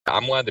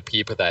I'm one of the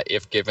people that,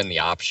 if given the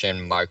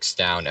option, marks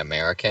down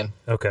American.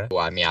 Okay. Well,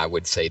 I mean, I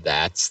would say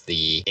that's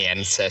the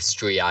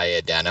ancestry I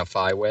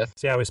identify with.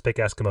 See, I always pick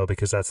Eskimo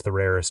because that's the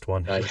rarest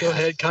one. Go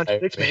ahead,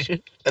 contradict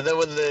me. And then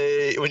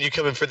when you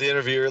come in for the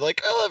interview, you're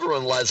like, oh,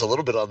 everyone lies a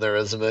little bit on their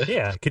resume.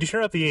 Yeah, could you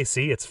turn up the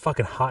AC? It's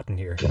fucking hot in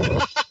here.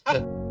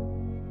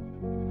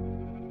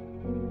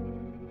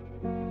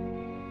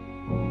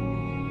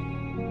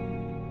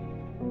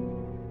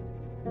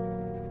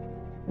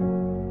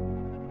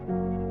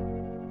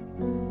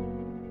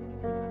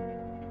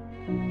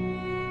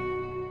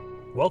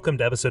 Welcome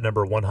to episode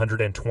number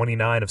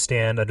 129 of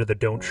Stand Under the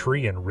Don't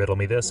Tree and Riddle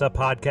Me This, a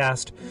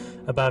podcast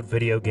about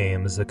video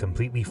games, a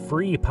completely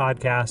free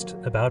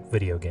podcast about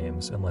video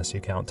games, unless you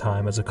count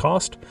time as a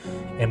cost,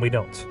 and we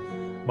don't.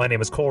 My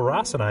name is Cole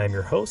Ross, and I am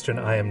your host, and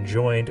I am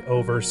joined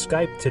over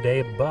Skype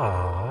today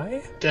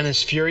by...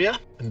 Dennis Furia.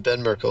 And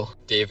Ben Merkel.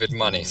 David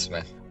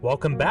Moneysmith.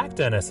 Welcome back,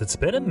 Dennis. It's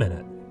been a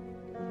minute.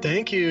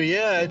 Thank you.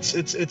 Yeah,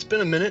 it's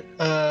been a minute.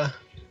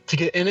 To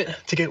get in it,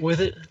 to get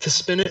with it, to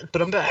spin it,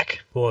 but I'm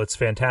back. Well, it's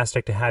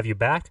fantastic to have you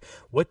back.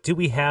 What do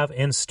we have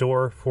in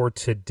store for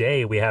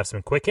today? We have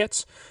some quick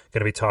hits.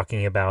 Going to be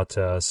talking about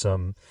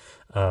some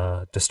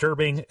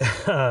disturbing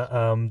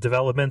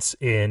developments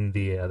in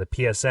the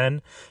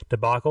PSN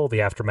debacle, the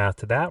aftermath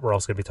to that. We're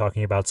also going to be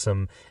talking about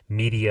some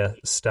media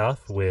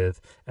stuff with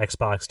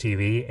Xbox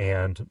TV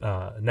and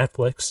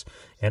Netflix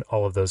and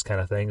all of those kind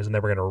of things. And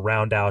then we're going to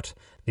round out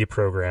the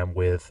program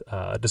with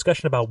a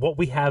discussion about what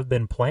we have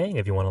been playing.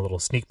 If you want a little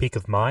sneak peek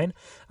of mine,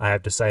 I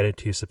have decided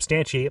to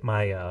substantiate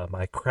my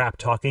my crap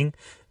talking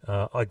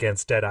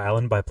against Dead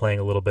Island by playing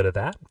a little bit of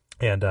that.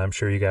 And I'm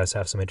sure you guys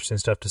have some interesting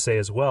stuff to say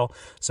as well.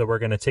 So we're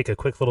going to take a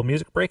quick little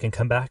music break and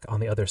come back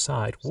on the other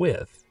side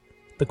with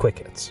the quick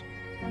hits.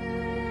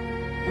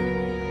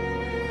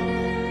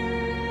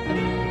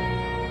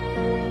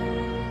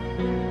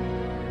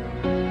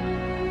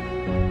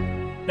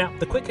 Now,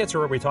 the quick hits are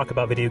where we talk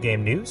about video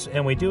game news,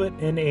 and we do it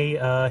in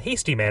a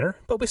hasty manner,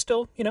 but we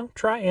still,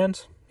 try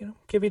and,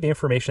 give you the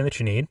information that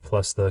you need,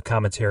 plus the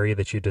commentary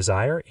that you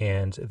desire,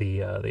 and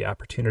the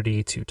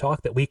opportunity to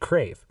talk that we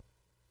crave.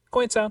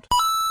 Coin sound.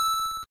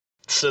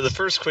 So the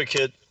first quick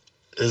hit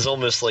is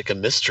almost like a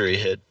mystery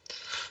hit.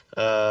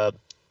 Xbox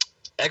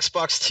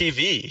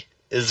TV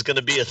is going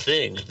to be a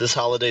thing this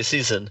holiday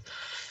season.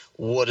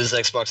 What is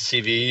Xbox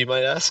TV, you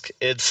might ask?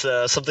 It's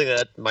something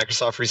that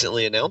Microsoft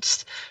recently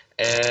announced,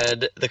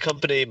 and the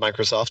company,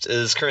 Microsoft,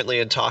 is currently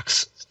in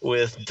talks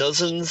with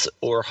dozens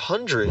or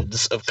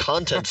hundreds of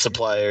content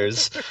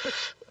suppliers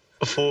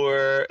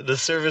for the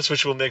service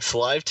which will mix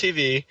live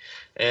TV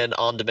and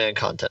on-demand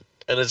content.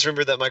 And it's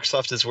rumored that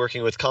Microsoft is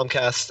working with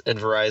Comcast and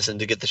Verizon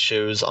to get the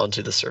shows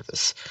onto the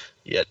service.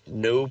 Yet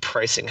no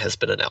pricing has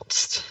been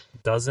announced.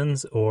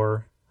 Dozens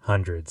or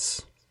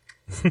hundreds.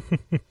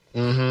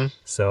 Mm-hmm.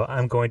 So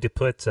I'm going to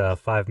put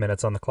 5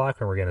 minutes on the clock,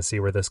 and we're going to see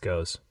where this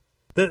goes.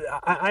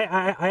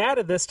 I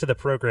added this to the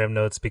program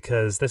notes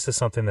because this is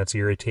something that's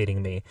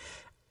irritating me.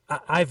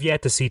 I've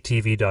yet to see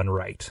TV done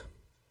right.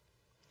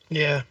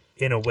 Yeah.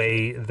 In a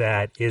way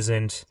that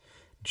isn't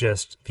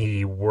just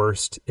the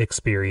worst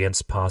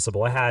experience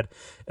possible. I had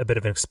a bit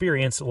of an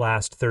experience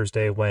last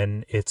Thursday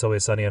when It's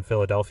Always Sunny in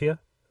Philadelphia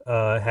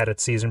had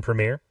its season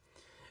premiere.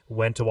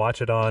 Went to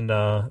watch it on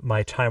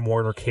my Time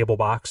Warner cable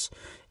box,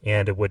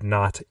 and it would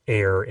not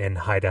air in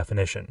high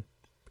definition.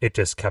 It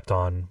just kept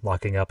on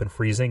locking up and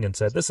freezing and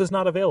said, this is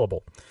not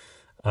available.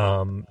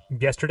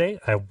 Yesterday,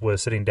 I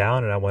was sitting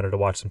down and I wanted to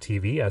watch some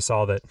TV. I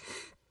saw that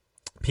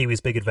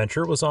Pee-wee's Big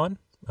Adventure was on.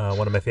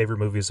 One of my favorite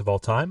movies of all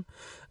time.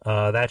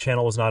 That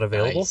channel was not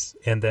available. Nice.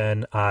 And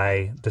then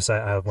I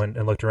went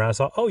and looked around and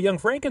saw, Young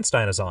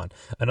Frankenstein is on.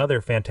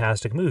 Another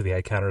fantastic movie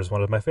I counted as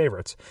one of my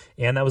favorites.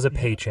 And that was a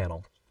pay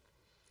channel.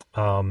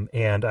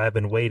 And I've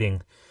been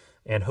waiting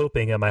and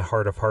hoping in my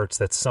heart of hearts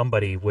that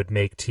somebody would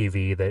make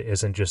TV that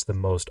isn't just the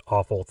most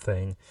awful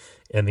thing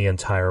in the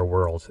entire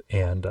world.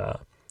 And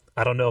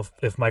I don't know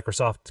if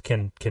Microsoft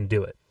can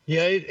do it.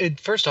 Yeah,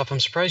 first off,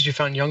 I'm surprised you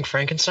found Young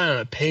Frankenstein on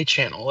a pay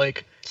channel.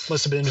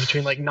 Must have been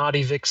between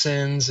Naughty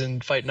Vixens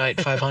and Fight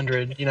Night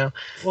 500,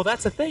 Well,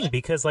 that's the thing,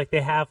 because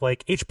they have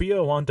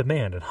HBO on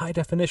demand and high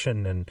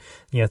definition and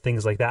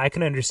things like that. I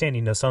can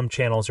understand some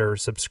channels are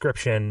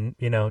subscription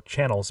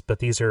channels, but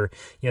these are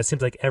it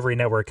seems like every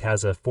network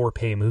has a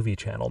 4-pay movie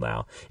channel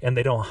now, and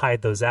they don't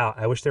hide those out.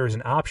 I wish there was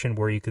an option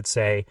where you could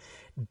say,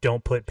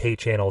 don't put pay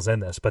channels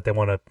in this, but they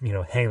want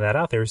to hang that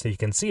out there so you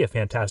can see a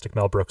fantastic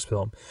Mel Brooks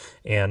film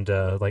and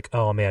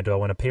oh man, do I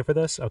want to pay for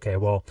this? Okay,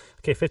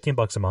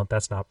 $15 a month,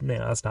 that's not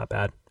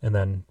bad. And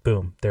then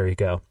boom, there you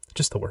go.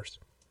 Just the worst.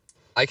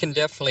 I can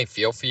definitely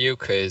feel for you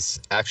because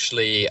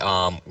actually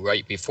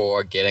right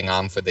before getting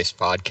on for this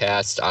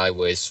podcast, I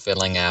was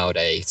filling out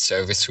a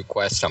service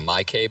request on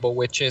my cable,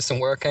 which isn't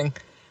working.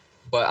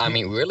 But I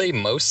mean, really,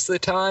 most of the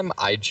time,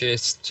 I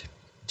just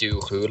do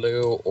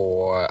Hulu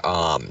or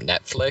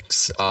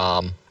Netflix.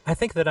 I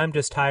think that I'm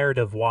just tired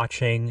of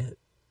watching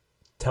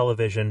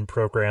television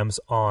programs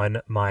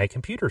on my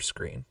computer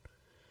screen.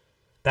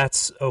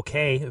 That's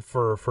okay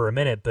for a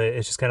minute, but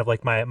it's just kind of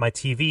like my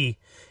TV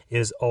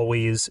is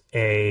always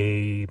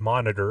a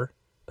monitor,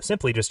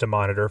 simply just a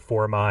monitor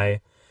for my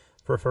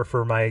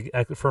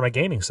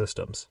gaming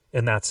systems,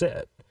 and that's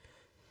it.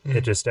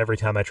 It just, every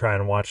time I try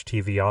and watch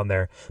TV on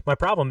there, my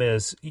problem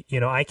is,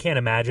 I can't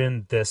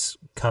imagine this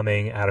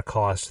coming at a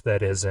cost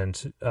that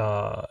isn't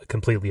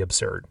completely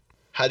absurd.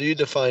 How do you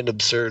define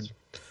absurd?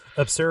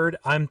 Absurd.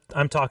 I'm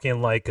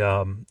talking like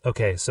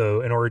okay,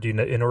 so in order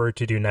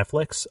to do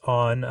Netflix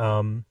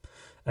on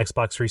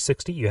Xbox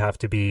 360, you have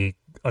to be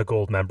a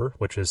gold member,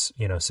 which is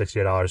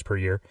 $60 per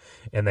year,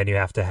 and then you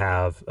have to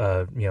have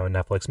a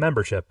Netflix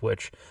membership,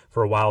 which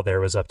for a while there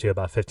was up to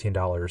about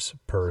 $15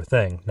 per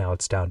thing. Now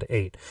it's down to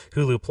 $8.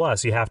 Hulu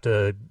Plus, you have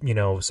to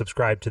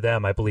subscribe to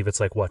them. I believe it's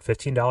like what,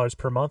 $15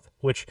 per month,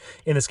 which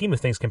in the scheme of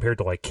things compared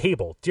to like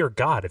cable, dear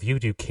God, if you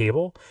do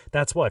cable,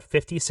 that's what,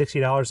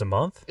 $50-$60 a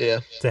month. Yeah.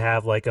 To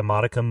have like a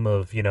modicum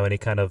of any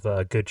kind of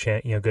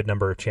good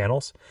number of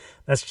channels.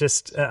 That's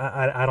just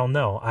I don't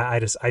know.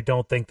 I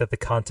don't think that the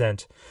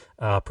content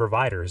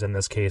providers, in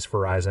this case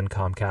Verizon,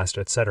 Comcast,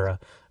 etc.,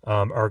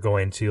 are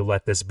going to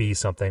let this be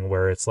something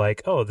where it's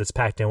like, oh, that's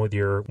packed in with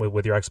your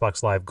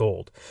Xbox Live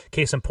Gold.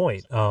 Case in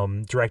point,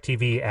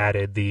 DirecTV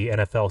added the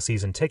NFL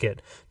season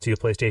ticket to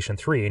PlayStation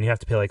 3, and you have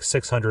to pay like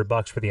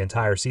 $600 for the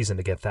entire season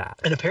to get that.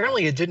 And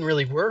apparently it didn't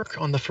really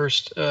work on the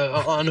first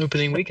on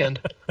opening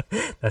weekend.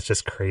 That's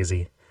just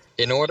crazy.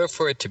 In order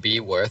for it to be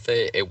worth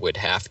it, it would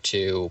have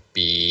to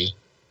be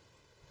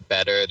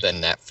better than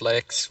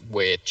Netflix,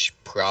 which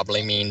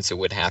probably means it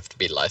would have to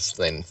be less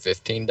than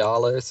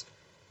 $15,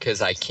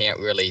 because I can't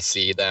really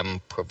see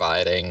them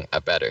providing a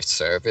better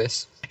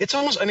service. It's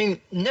almost,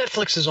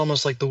 Netflix is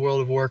almost like the World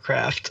of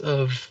Warcraft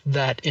of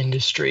that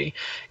industry,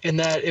 in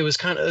that it was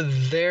kind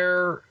of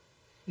their,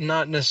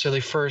 not necessarily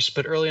first,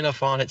 but early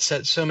enough on, it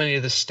set so many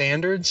of the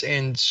standards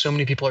and so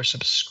many people are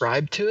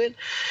subscribed to it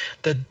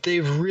that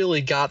they've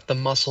really got the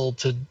muscle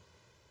to,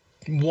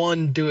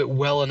 one, do it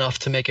well enough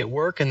to make it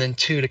work, and then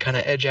two, to kind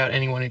of edge out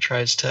anyone who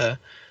tries to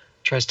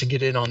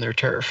get in on their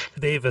turf.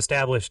 They've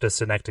established a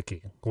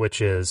synecdoche, which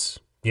is,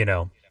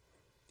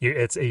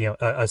 it's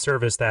a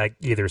service that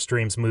either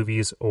streams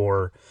movies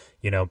or,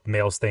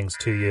 mails things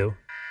to you.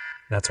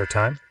 That's our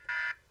time.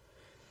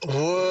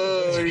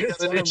 Whoa, you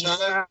got a new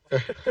time?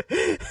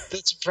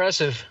 That's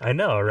impressive. I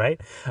know, right?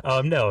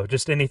 No,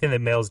 just anything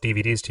that mails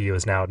DVDs to you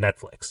is now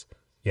Netflix.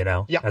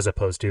 As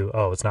opposed to,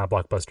 it's not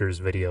Blockbuster's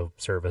video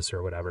service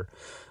or whatever.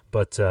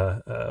 But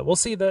we'll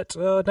see that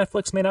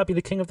Netflix may not be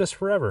the king of this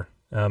forever,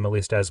 at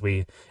least as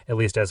we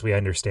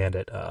understand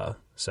it.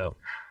 So,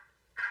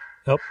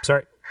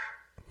 sorry,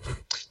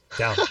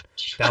 down,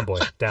 boy,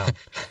 down.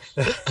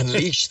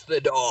 Unleash the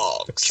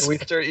dogs. Can we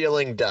start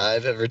yelling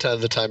 "dive" every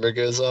time the timer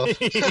goes off?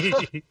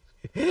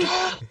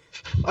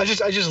 I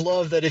just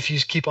love that if you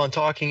keep on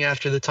talking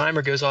after the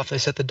timer goes off, they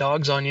set the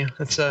dogs on you.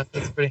 That's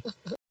pretty.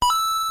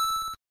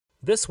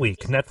 This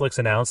week, Netflix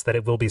announced that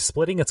it will be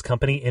splitting its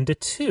company into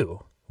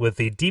two, with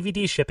the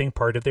DVD shipping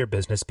part of their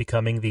business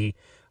becoming the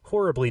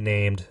horribly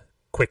named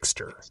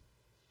Qwikster.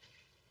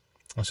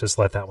 Let's just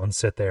let that one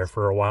sit there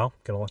for a while.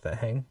 Gonna let that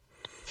hang.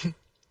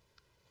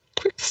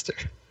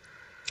 Qwikster.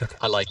 Okay.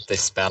 I like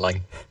this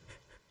spelling.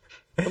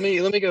 Let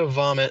me go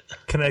vomit.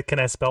 Can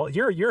I spell?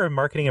 You're a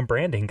marketing and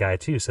branding guy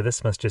too, so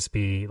this must just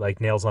be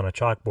like nails on a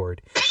chalkboard.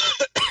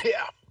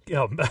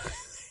 Yeah.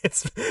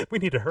 We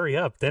need to hurry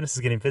up. Dennis is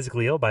getting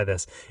physically ill by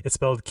this. It's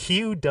spelled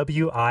Qwikster.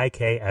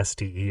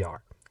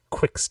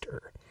 Qwikster.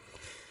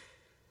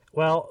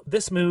 Well,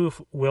 this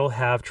move will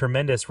have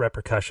tremendous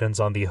repercussions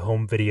on the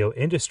home video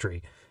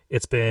industry.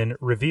 It's been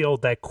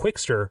revealed that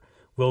Qwikster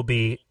will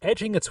be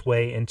edging its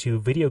way into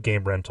video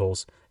game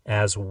rentals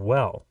as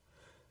well.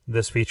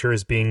 This feature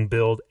is being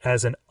billed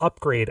as an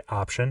upgrade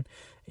option,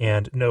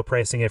 and no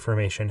pricing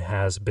information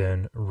has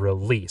been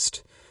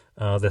released.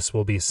 This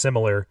will be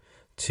similar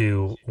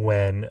to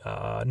when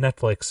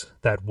Netflix,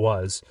 that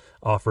was,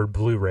 offered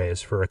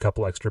Blu-rays for a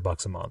couple extra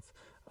bucks a month.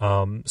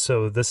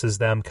 So this is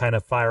them kind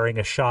of firing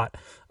a shot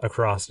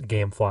across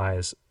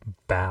GameFly's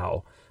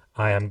bow.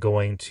 I am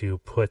going to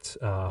put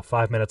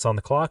 5 minutes on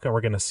the clock, and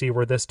we're going to see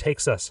where this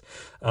takes us.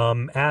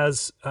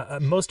 As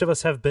most of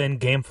us have been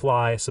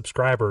GameFly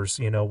subscribers,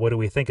 what do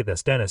we think of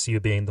this? Dennis, you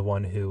being the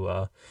one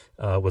who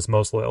was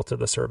most loyal to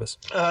the service.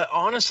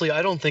 Honestly,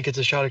 I don't think it's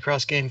a shot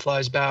across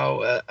GameFly's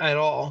bow at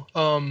all.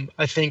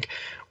 I think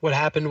what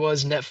happened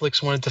was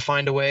Netflix wanted to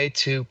find a way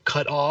to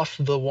cut off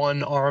the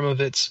one arm of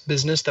its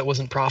business that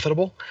wasn't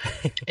profitable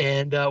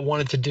and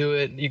wanted to do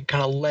it, you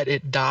kind of let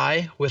it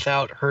die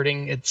without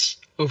hurting its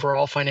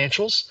overall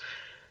financials.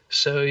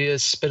 So you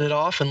spin it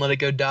off and let it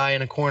go die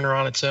in a corner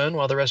on its own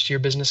while the rest of your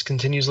business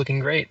continues looking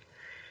great.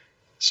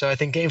 So I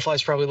think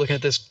GameFly's probably looking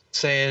at this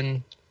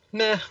saying,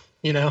 nah,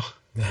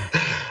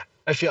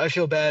 I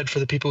feel bad for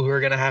the people who are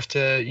going to have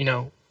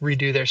to,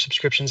 redo their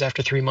subscriptions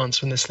after 3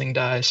 months when this thing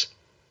dies.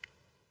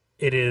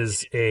 It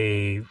is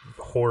a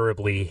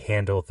horribly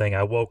handled thing.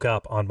 I woke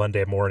up on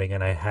Monday morning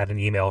and I had an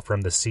email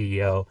from the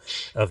CEO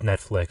of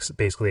Netflix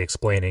basically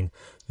explaining,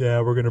 yeah,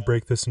 we're going to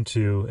break this in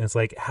two. And it's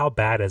like, how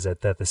bad is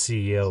it that the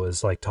CEO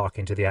is like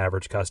talking to the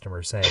average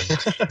customer saying,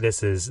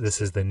 this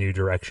is the new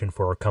direction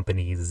for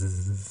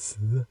companies.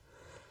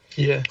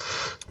 Yeah.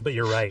 But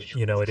you're right.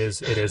 You know, it is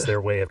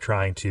their way of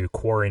trying to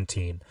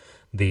quarantine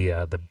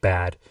the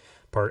bad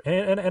part.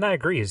 And I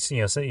agree. It's,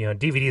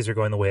 DVDs are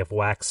going the way of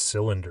wax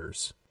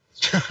cylinders.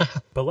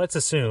 But let's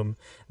assume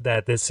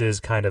that this is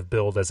kind of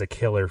billed as a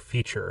killer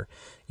feature.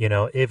 You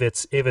know, if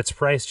it's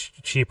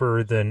priced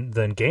cheaper than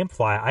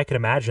GameFly, I can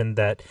imagine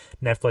that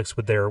Netflix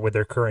with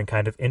their current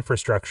kind of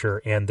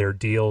infrastructure and their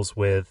deals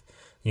with,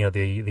 you know,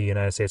 the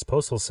United States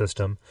Postal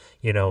System,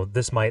 you know,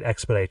 this might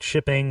expedite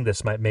shipping.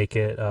 This might make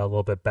it a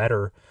little bit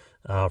better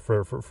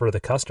for the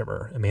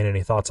customer. I mean,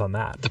 any thoughts on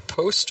that? The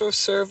Postal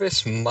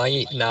Service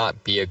might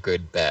not be a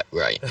good bet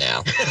right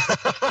now.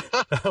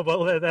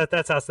 Well,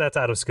 that's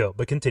out of scope,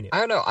 but continue. I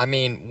don't know. I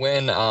mean,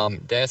 when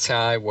Dennis and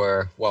I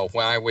when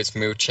I was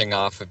mooching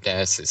off of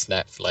Dennis's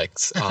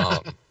Netflix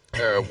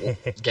or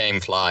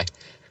GameFly,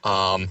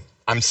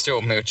 I'm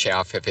still mooching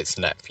off of its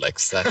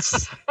Netflix.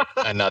 That's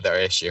another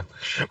issue.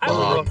 I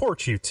will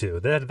report you to.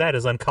 That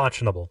is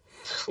unconscionable.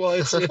 Well,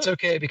 it's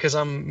okay because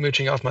I'm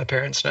mooching off my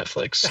parents'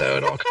 Netflix, so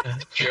it all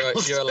kind of...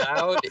 You're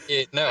allowed.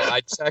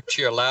 I checked.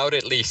 You're allowed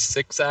at least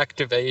 6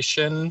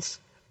 activations,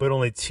 but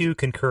only 2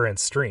 concurrent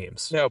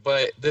streams. No,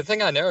 but the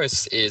thing I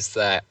noticed is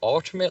that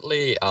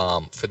ultimately,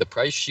 for the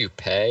price you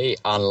pay,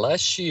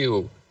 unless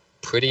you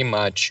pretty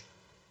much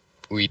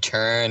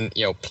return,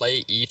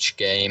 play each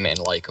game in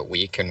like a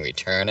week and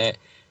return it,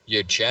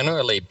 you're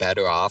generally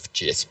better off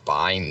just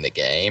buying the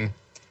game.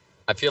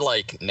 I feel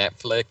like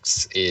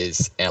Netflix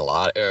is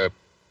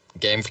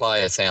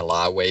GameFly is in a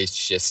lot of ways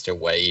just a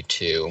way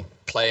to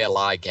play a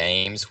lot of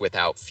games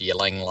without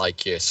feeling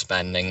like you're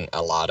spending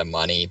a lot of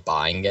money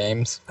buying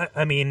games.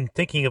 I mean,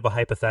 thinking of a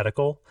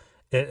hypothetical,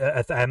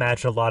 I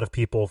imagine a lot of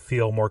people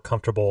feel more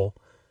comfortable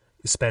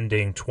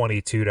spending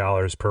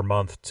 $22 per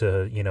month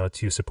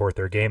to support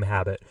their game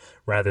habit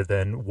rather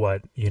than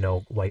what,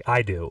 like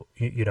I do.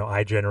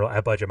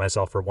 I budget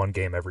myself for one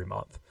game every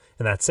month,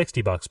 and that's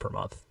 $60 per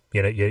month.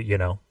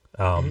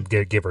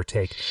 Give or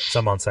take.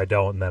 Some months I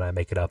don't, and then I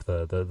make it up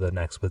the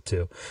next with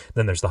 2.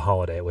 Then there's the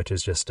holiday, which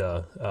is just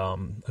a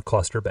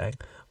cluster bang.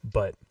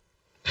 But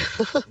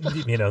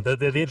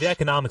the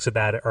economics of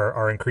that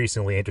are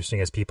increasingly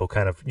interesting as people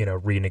kind of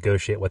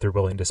renegotiate what they're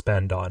willing to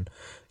spend on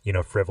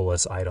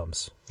frivolous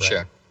items. Right?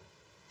 Sure.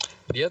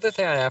 The other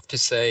thing I have to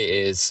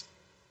say is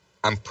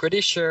I'm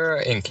pretty sure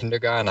in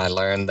kindergarten I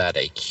learned that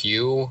a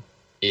Q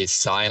is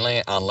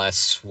silent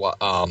unless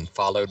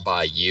followed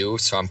by U,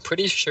 so I'm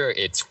pretty sure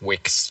it's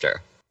Wixter.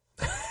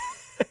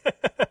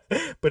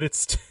 But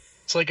it's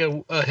like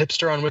a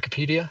hipster on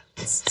Wikipedia.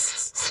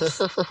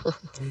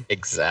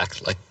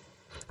 Exactly.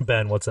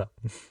 Ben, what's up?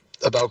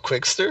 About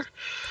Quickster?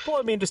 Well,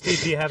 I mean, just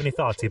do you have any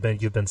thoughts?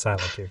 You've been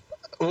silent here.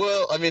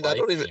 Well, I mean, I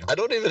don't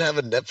even have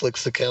a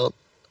Netflix account.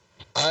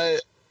 I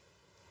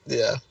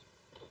don't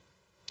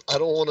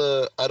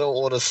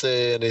want to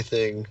say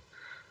anything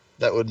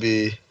that would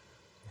be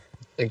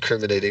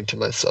incriminating to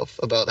myself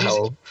about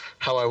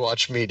how I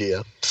watch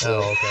media.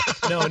 So. Oh,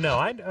 okay. No,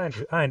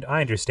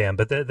 I understand,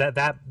 but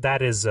that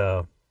is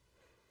I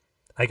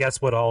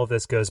guess what all of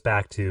this goes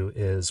back to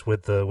is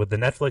with the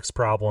Netflix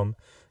problem.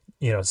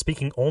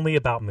 Speaking only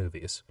about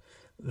movies,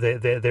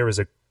 there is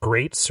a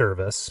great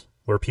service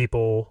where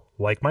people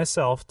like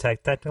myself,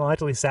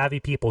 technologically savvy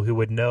people who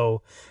would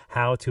know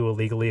how to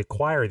illegally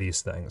acquire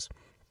these things,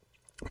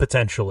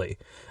 potentially.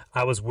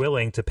 I was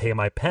willing to pay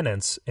my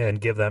penance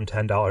and give them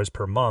 $10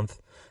 per month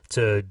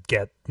to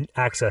get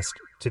access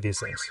to these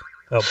things.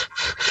 Oh,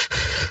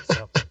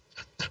 so.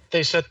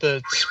 They set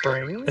the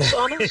springs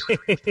on us?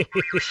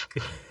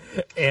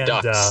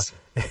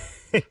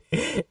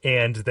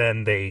 And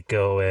then they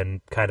go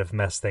and kind of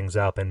mess things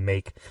up and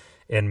make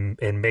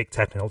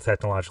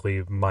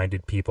technologically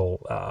minded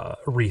people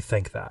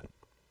rethink that.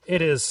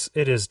 It is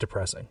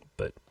depressing,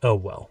 but oh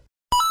well.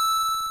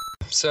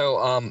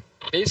 So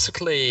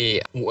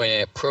basically,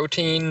 when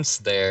proteins,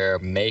 their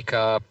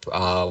makeup,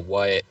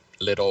 what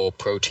little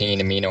protein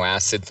amino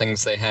acid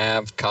things they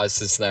have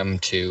causes them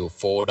to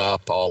fold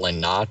up all in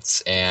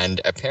knots,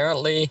 and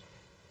apparently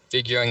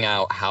figuring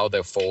out how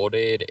they're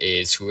folded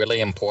is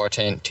really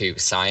important to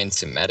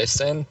science and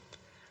medicine.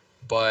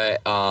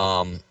 But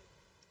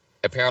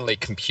apparently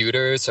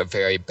computers are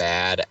very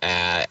bad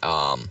at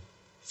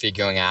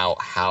figuring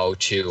out how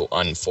to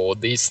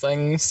unfold these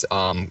things.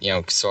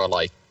 Sort of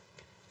like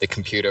the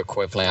computer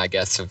equivalent, I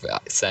guess, of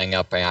setting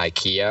up an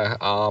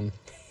IKEA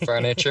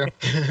furniture.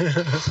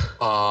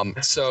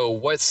 So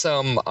what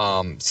some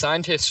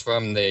scientists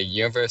from the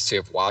University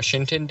of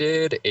Washington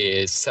did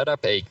is set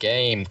up a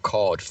game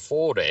called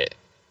Fold It,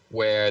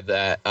 where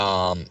the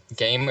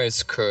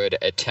gamers could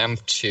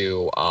attempt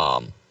to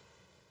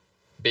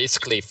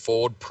basically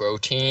fold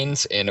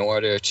proteins in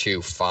order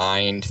to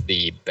find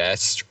the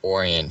best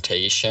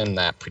orientation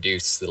that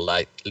produces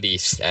the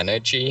least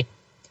energy,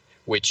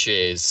 which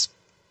is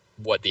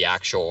what the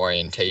actual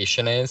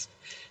orientation is.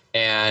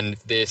 And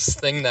this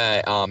thing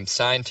that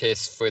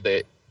scientists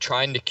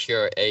trying to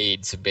cure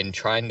AIDS have been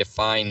trying to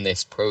find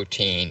this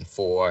protein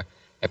for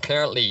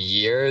apparently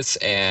years,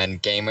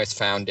 and gamers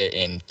found it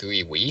in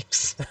 3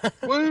 weeks.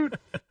 Woot!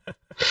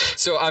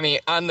 So, I mean,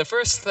 on the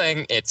first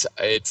thing,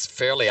 it's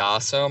fairly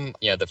awesome.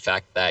 The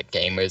fact that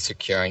gamers are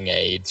curing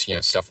AIDS,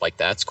 stuff like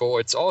that's cool.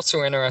 It's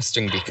also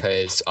interesting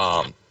because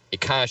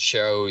it kind of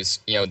shows,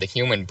 the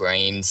human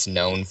brain's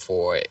known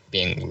for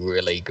being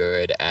really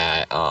good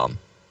at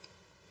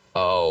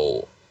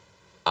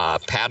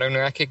pattern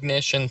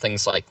recognition,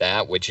 things like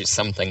that, which is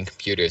something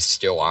computers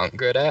still aren't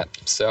good at.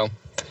 So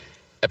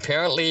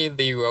apparently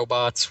the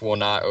robots will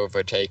not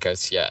overtake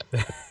us yet.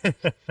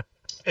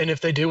 And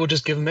if they do, we'll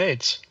just give them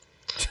AIDS.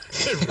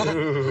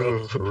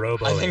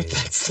 Robo. I think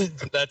that's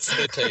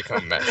the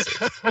take-home message.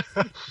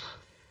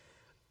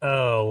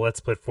 Oh, let's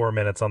put 4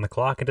 minutes on the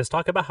clock and just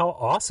talk about how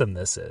awesome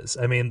this is.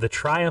 I mean, the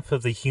triumph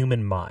of the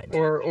human mind.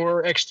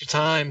 Or extra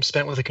time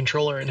spent with a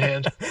controller in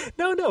hand.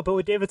 No, but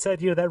what David said,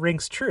 that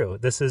rings true.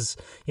 This is,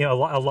 a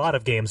lot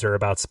of games are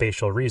about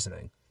spatial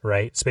reasoning,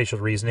 right? Spatial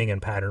reasoning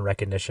and pattern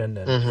recognition.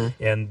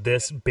 And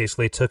this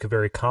basically took a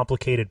very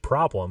complicated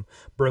problem,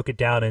 broke it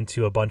down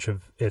into a bunch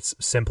of its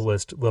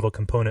simplest little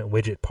component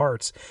widget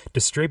parts,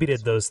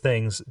 distributed those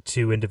things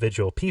to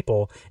individual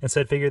people, and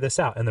said, figure this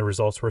out. And the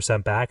results were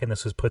sent back, and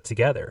this was put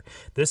together.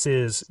 This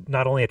is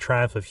not only a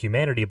triumph of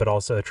humanity, but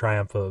also a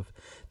triumph of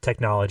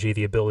technology,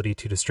 the ability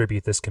to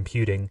distribute this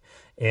computing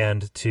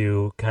and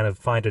to kind of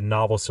find a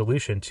novel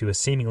solution to a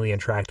seemingly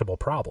intractable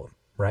problem,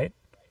 right?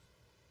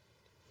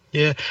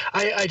 Yeah,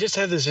 I just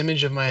have this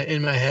image in my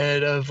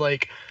head of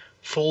like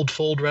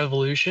fold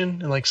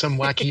revolution and like some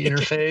wacky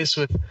interface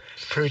with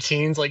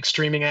proteins like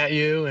streaming at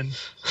you and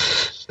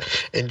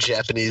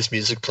Japanese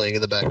music playing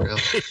in the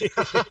background.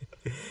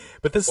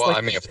 But this, I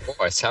mean, of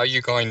course. How are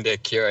you going to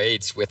cure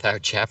AIDS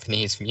without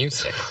Japanese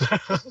music?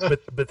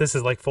 but this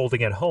is like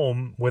folding at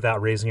home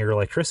without raising your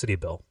electricity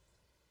bill.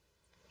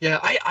 Yeah,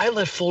 I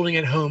left folding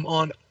at home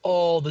on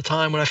all the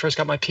time when I first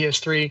got my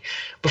PS3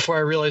 before I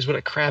realized what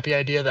a crappy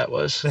idea that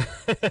was.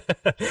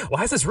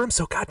 Why is this room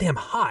so goddamn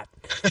hot?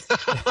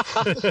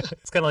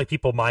 It's kind of like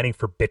people mining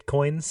for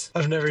bitcoins.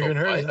 I've never even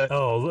heard of that.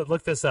 Oh,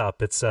 look this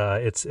up. It's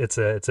a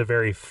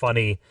very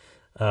funny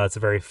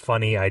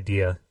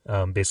idea.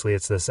 Basically,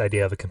 it's this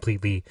idea of a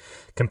completely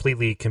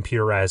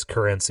computerized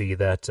currency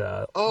that.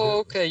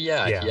 Okay,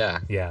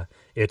 yeah.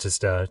 It's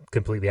just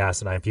completely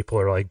asinine. People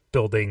are like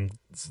building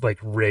like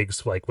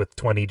rigs like with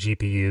 20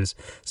 GPUs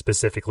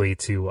specifically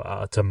to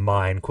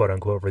mine quote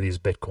unquote for these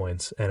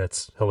bitcoins, and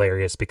it's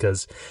hilarious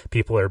because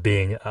people are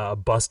being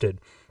busted.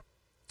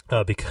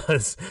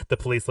 Because the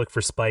police look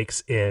for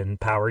spikes in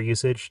power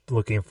usage,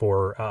 looking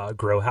for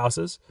grow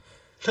houses.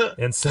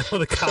 And so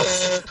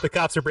the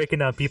cops are breaking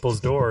down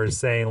people's doors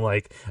saying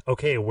like,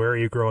 okay, where are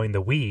you growing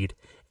the weed?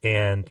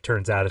 And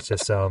turns out it's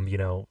just some,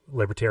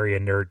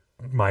 libertarian nerd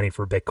mining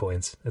for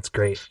bitcoins. It's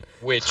great.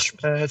 Which,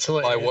 That's by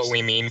hilarious. what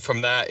we mean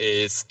from that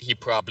is he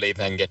probably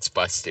then gets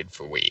busted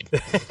for weed.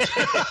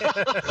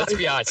 Let's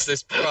be honest,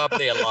 there's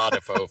probably a lot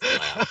of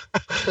overlap.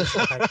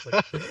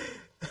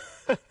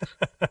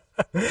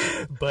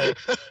 But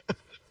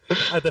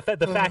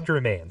the fact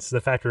remains.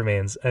 The fact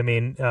remains. I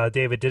mean,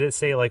 David, did it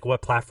say like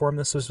what platform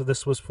this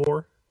was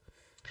for?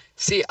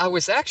 See, I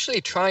was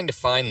actually trying to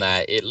find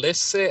that. It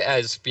lists it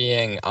as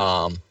being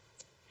on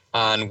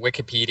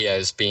Wikipedia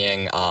as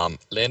being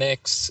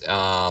Linux,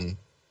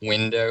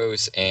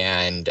 Windows,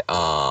 and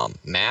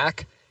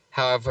Mac.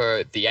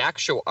 However, the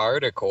actual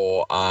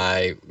article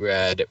I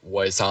read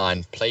was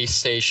on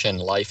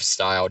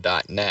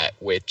PlayStationLifestyle.net,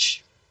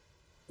 which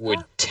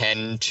would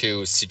tend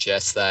to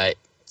suggest that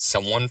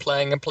someone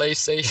playing a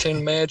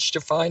PlayStation managed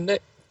to find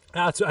it.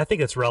 I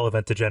think it's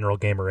relevant to general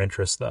gamer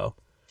interest, though.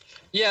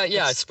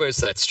 Yeah, I suppose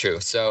that's true.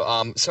 So,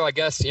 I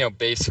guess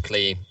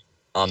basically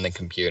on the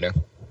computer.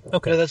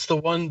 Okay, Yeah, that's the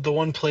one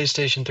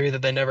PlayStation 3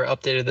 that they never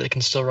updated that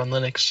can still run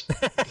Linux.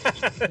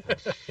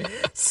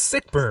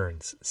 sick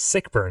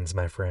burns,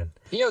 my friend.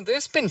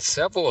 There's been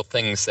several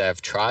things that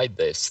have tried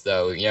this,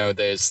 though.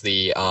 There's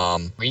the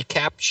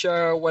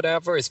reCAPTCHA or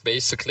whatever is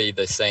basically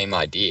the same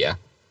idea,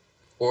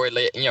 or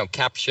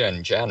CAPTCHA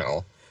in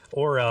general.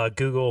 Or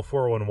Google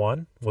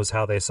 411 was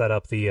how they set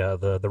up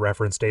the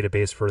reference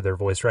database for their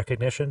voice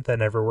recognition. That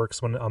never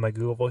works on my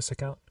Google Voice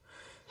account.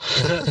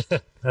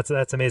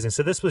 That's amazing.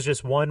 So this was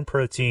just one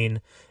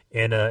protein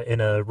in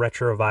a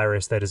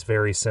retrovirus that is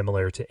very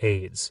similar to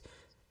AIDS.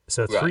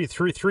 So Right.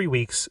 3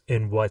 weeks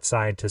in what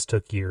scientists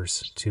took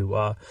years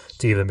to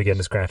even begin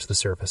to scratch the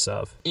surface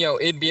of.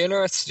 It'd be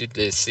interesting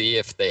to see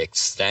if they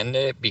extend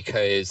it,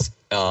 because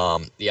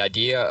the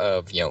idea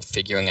of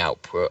figuring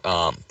out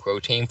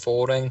protein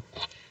folding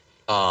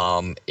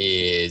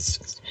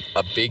is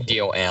a big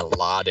deal in a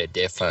lot of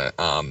different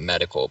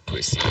medical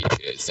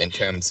procedures in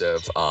terms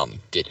of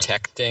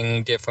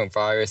detecting different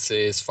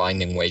viruses,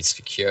 finding ways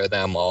to cure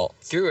them all.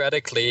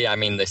 Theoretically, I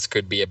mean, this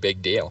could be a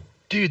big deal.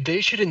 Dude,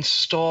 they should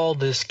install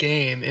this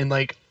game in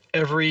like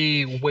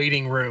every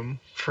waiting room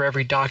for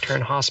every doctor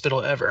and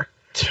hospital ever.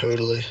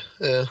 Totally.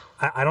 Yeah.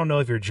 I don't know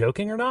if you're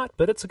joking or not,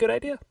 but it's a good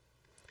idea.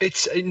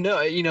 It's no,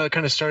 it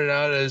kind of started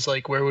out as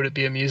like, where would it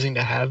be amusing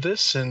to have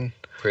this? And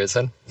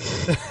Prison.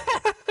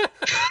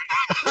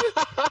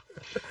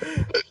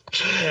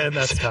 And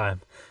that's time.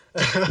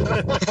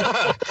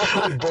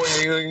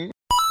 Boing.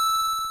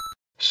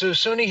 so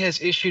Sony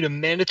has issued a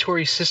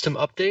mandatory system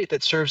update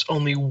that serves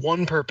only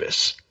one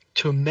purpose: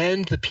 to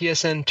amend the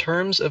PSN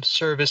Terms of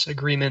Service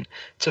Agreement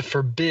to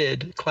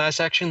forbid class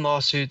action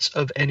lawsuits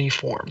of any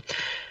form.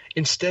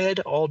 Instead,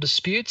 all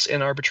disputes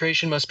and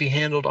arbitration must be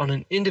handled on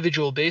an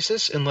individual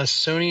basis unless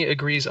Sony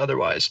agrees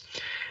otherwise.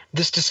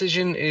 This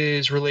decision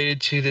is related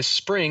to this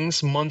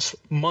spring's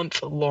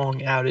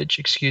month-long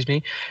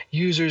outage.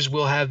 Users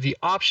will have the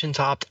option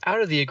to opt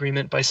out of the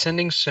agreement by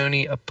sending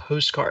Sony a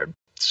postcard.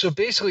 So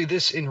basically,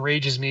 this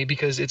enrages me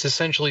because it's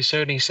essentially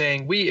Sony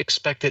saying, we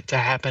expect it to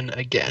happen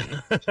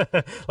again.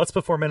 Let's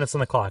put 4 minutes on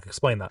the clock.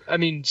 Explain that. I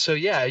mean, so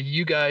yeah,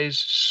 you guys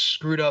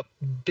screwed up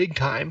big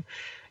time.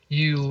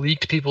 You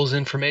leaked people's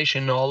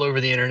information all over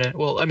the internet.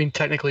 Well, I mean,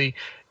 technically,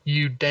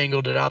 you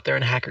dangled it out there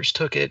and hackers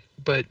took it,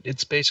 but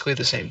it's basically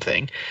the same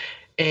thing.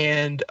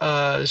 And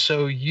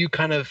so you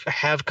kind of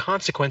have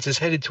consequences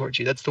headed towards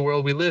you. That's the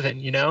world we live in,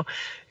 you know?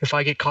 If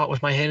I get caught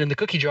with my hand in the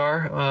cookie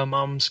jar,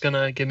 mom's going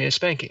to give me a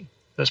spanking.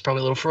 That's probably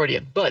a little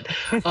Freudian. But,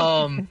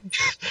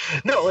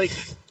 no, like,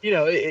 you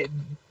know,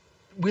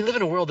 we live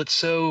in a world that's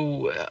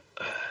so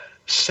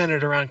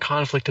centered around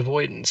conflict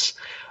avoidance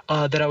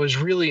that I was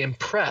really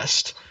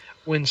impressed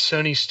when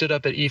Sony stood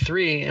up at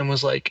E3 and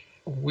was like,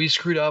 we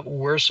screwed up,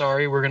 we're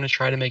sorry, we're going to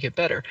try to make it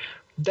better.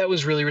 That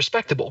was really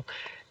respectable.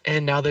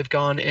 And now they've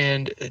gone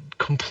and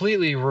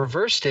completely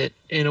reversed it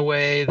in a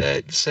way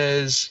that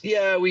says,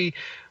 yeah, we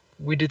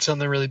did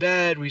something really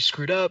bad, we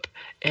screwed up,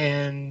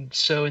 and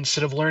so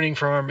instead of learning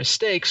from our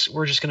mistakes,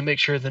 we're just going to make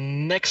sure the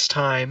next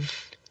time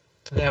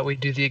that we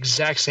do the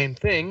exact same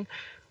thing,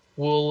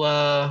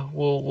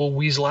 we'll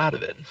weasel out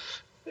of it.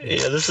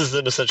 Yeah, this is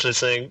them essentially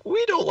saying,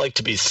 we don't like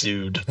to be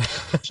sued.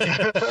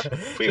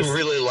 We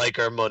really like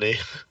our money.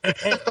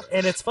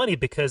 And it's funny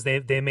because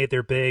they made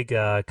their big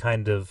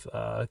kind of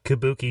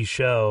kabuki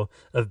show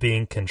of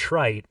being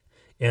contrite,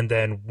 and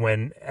then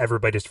when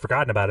everybody's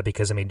forgotten about it,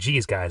 because, I mean,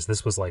 geez, guys,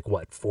 this was like,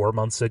 what, 4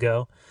 months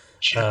ago?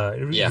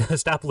 Yeah.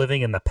 Stop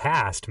living in the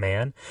past,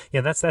 man.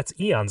 Yeah, that's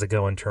eons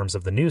ago in terms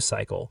of the news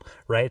cycle,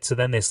 right? So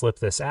then they slip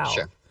this out.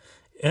 Sure.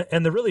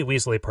 And the really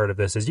weaselly part of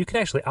this is you can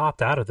actually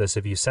opt out of this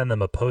if you send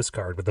them a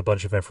postcard with a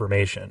bunch of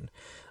information,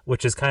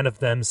 which is kind of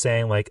them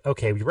saying, like,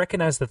 okay, we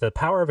recognize that the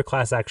power of a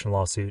class action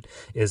lawsuit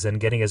is in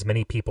getting as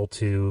many people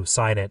to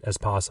sign it as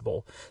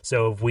possible.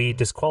 So if we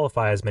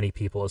disqualify as many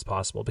people as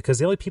possible, because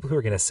the only people who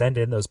are going to send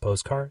in those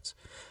postcards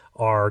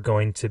are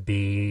going to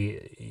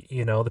be,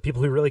 you know, the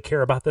people who really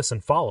care about this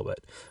and follow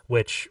it,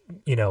 which,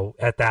 you know,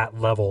 at that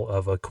level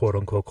of a quote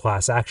unquote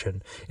class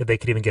action, if they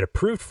could even get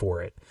approved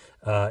for it,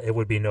 it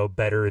would be no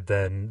better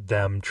than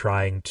them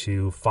trying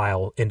to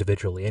file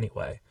individually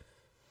anyway.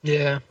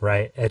 Yeah.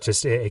 Right.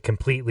 It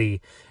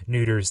completely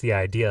neuters the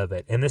idea of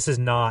it. And this is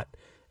not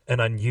an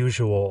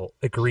unusual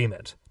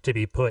agreement to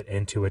be put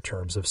into a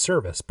terms of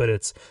service, but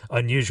it's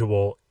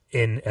unusual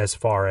in as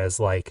far as,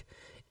 like,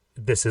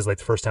 this is like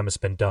the first time it's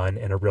been done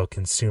in a real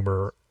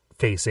consumer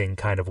facing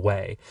kind of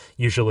way.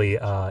 Usually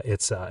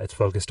it's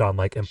focused on,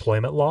 like,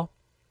 employment law.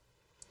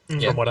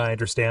 From what I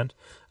understand,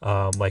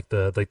 like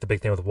the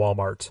big thing with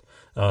Walmart,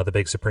 the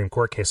big Supreme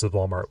Court case with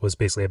Walmart was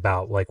basically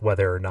about, like,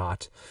 whether or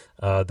not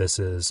this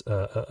is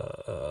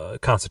a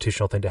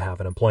constitutional thing to have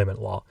an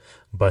employment law,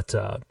 but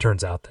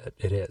turns out that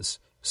it is.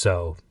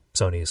 So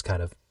Sony is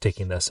kind of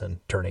taking this and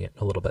turning it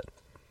a little bit.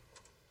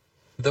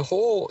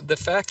 The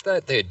fact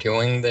that they're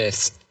doing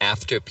this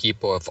after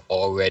people have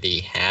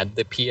already had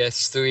the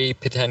PS3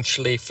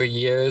 potentially for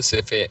years,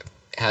 if it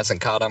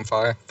hasn't caught on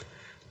fire.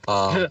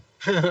 I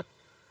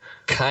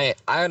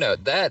don't know,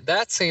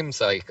 that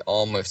seems like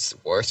almost the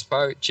worst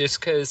part, just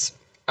because,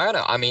 I don't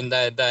know, I mean,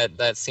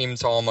 that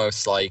seems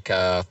almost like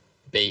a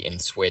bait and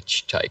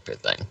switch type of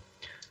thing.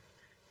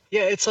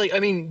 Yeah, it's like, I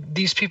mean,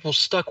 these people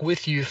stuck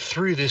with you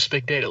through this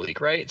big data leak,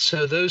 right?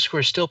 So those who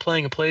are still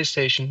playing a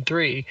PlayStation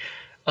 3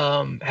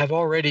 have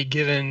already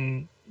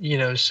given, you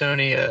know,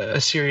 Sony a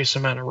serious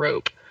amount of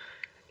rope,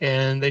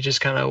 and they just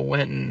kind of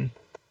went and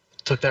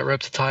took that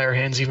rope to tie our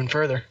hands even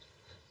further.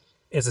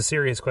 It's a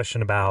serious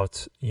question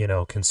about, you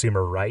know,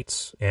 consumer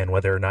rights and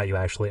whether or not you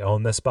actually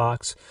own this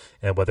box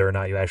and whether or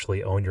not you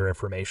actually own your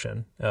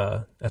information,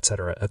 et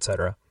cetera, et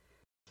cetera.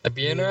 I'd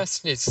be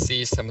interested to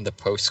see some of the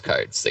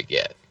postcards they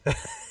get.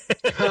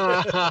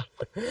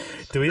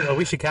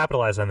 We should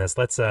capitalize on this.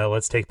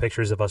 Let's take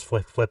pictures of us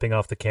flipping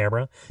off the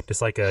camera,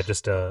 just like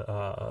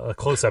a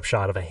close-up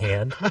shot of a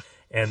hand,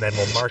 and then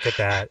we'll market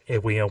that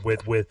if we,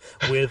 with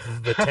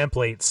the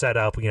template set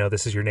up. You know,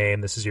 this is your name,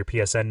 this is your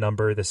PSN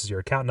number, this is your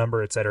account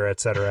number, et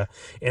cetera,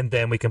 and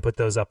then we can put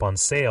those up on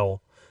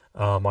sale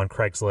on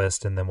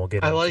Craigslist, and then we'll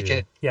get. I like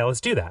it. Yeah, let's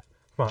do that.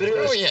 Come on.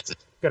 Oh yeah.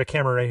 Got a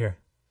camera right here.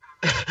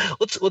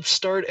 Let's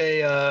start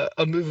a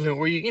movement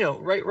where you know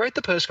write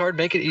the postcard,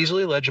 make it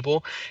easily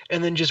legible,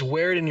 and then just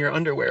wear it in your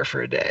underwear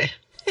for a day.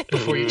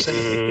 before you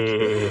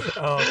say.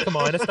 Oh, come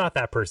on! It's not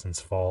that person's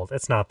fault.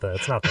 It's not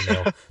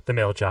the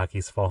male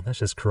jockey's fault. That's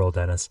just cruel,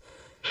 Dennis.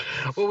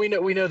 Well, we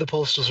know the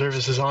postal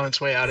service is on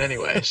its way out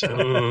anyway. So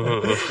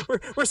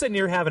We're sitting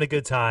here having a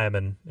good time,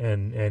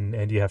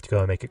 and you have to go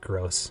and make it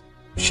gross.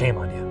 Shame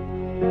on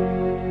you.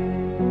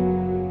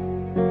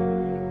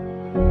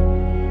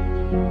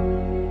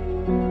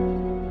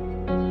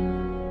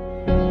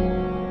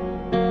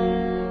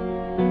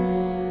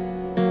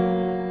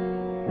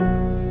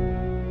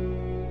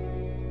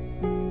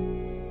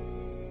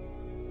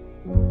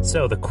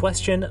 So the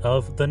question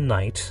of the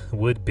night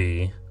would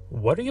be,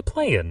 what are you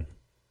playing,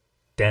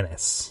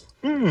 Dennis?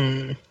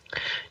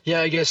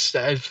 yeah, I guess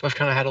I've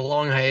kind of had a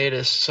long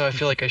hiatus, so I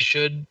feel like I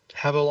should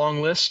have a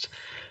long list,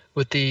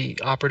 with the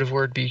operative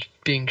word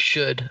being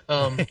should.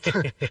 I've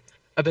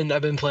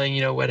been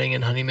playing, wedding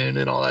and honeymoon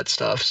and all that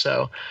stuff.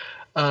 So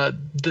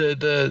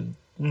the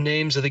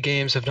names of the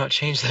games have not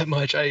changed that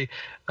much. I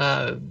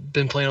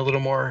been playing a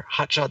little more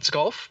Hot Shots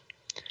Golf.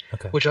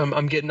 Okay. Which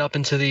I'm getting up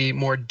into the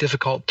more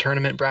difficult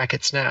tournament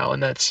brackets now,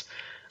 and that's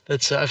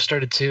I've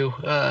started to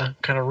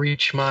kind of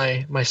reach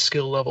my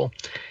skill level,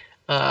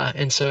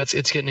 and so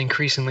it's getting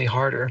increasingly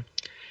harder.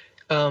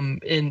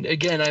 And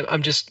again,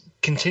 I'm just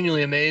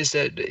continually amazed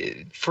at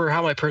for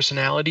how my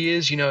personality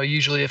is.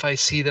 Usually if I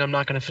see that I'm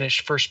not going to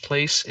finish first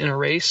place in a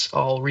race,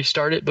 I'll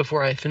restart it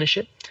before I finish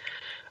it,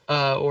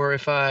 or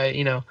if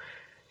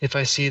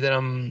I see that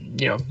I'm,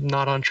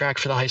 not on track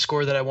for the high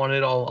score that I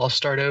wanted, I'll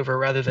start over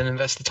rather than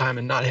invest the time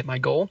and not hit my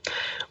goal.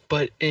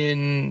 But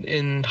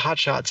in Hot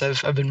Shots,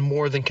 I've been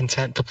more than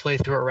content to play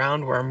through a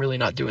round where I'm really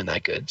not doing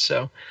that good.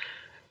 So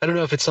I don't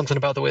know if it's something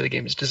about the way the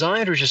game is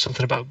designed or just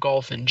something about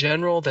golf in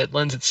general that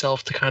lends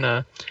itself to kind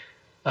of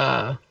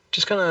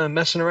just kind of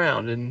messing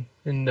around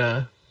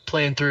and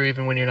playing through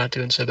even when you're not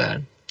doing so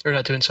bad or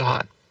not doing so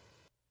hot.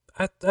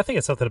 I think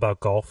it's something about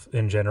golf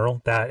in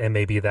general, that and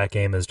maybe that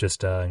game is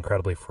just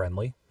incredibly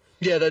friendly.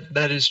 Yeah,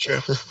 that is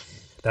true.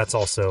 That's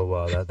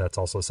also that's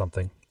also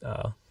something.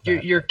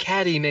 Your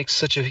caddy makes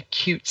such a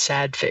cute,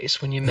 sad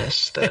face when you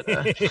miss that.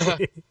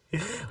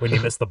 When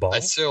you miss the ball. I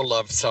still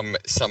love some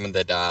of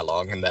the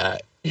dialogue in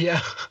that.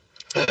 Yeah.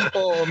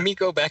 Oh, me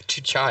go back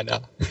to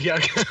China. Yeah.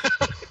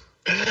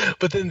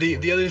 But then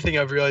the other thing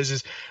I've realized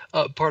is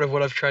part of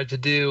what I've tried to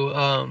do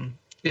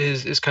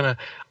is kind of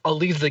I'll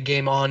leave the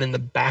game on in the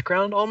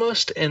background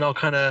almost, and I'll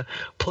kind of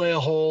play a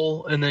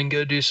hole and then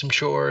go do some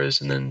chores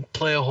and then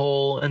play a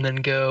hole and then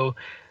go,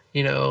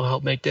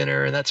 help make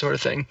dinner and that sort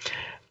of thing.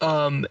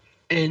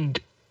 And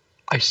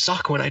I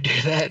suck when I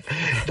do that.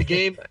 The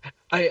game,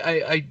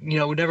 I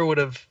never would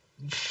have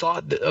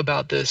thought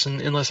about this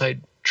unless I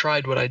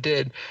tried what I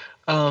did.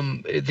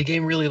 The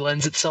game really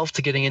lends itself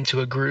to getting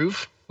into a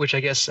groove, which I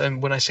guess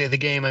when I say the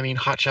game, I mean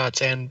Hot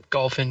Shots and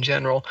golf in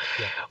general,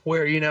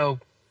 where,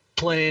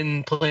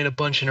 playing a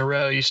bunch in a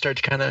row, you start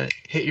to kind of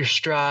hit your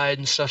stride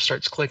and stuff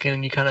starts clicking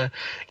and you kind of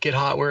get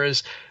hot.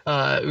 Whereas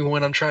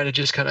when I'm trying to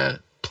just kind of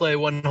play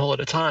one hole at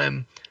a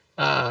time,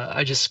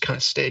 I just kind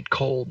of stayed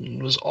cold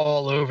and was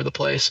all over the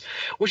place,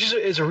 which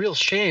is a real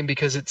shame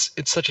because it's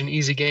such an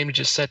easy game to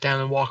just set down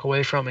and walk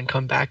away from and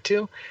come back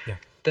to. Yeah.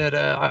 That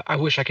I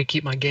wish I could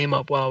keep my game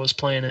up while I was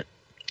playing it.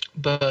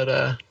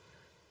 But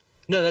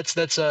no, that's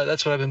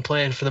what I've been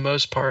playing for the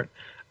most part.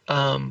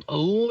 A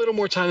little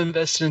more time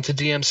invested into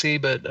DMC,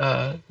 but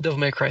Devil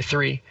May Cry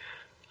 3,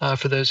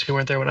 for those who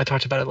weren't there when I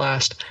talked about it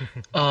last.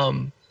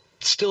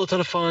 Still a ton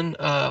of fun,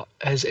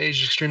 has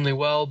aged extremely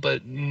well,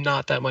 but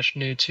not that much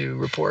new to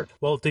report.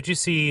 Well, did you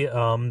see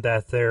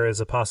that there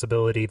is a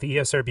possibility the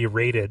ESRB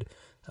rated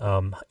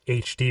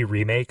HD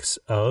remakes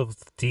of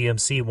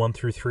DMC 1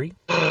 through 3?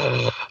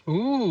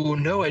 Ooh,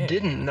 no, I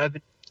didn't.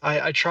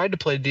 I tried to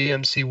play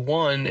DMC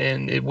 1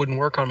 and it wouldn't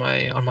work on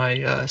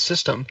my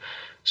system.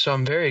 So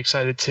I'm very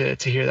excited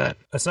to hear that.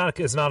 It's not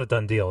a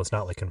done deal. It's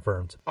not like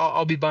confirmed.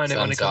 I'll be buying it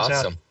when it comes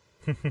awesome.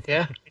 out.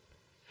 Yeah.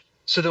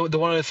 So the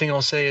one other thing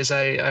I'll say is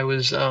I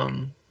was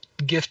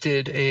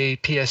gifted a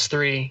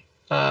PS3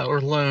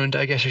 or loaned,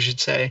 I guess I should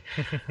say.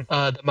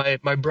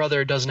 My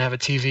brother doesn't have a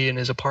TV in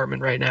his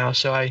apartment right now,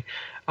 so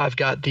I've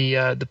got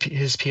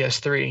his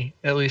PS3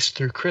 at least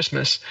through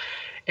Christmas.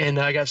 And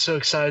I got so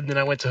excited, and then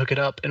I went to hook it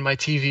up, and my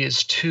TV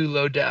is too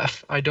low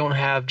def. I don't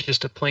have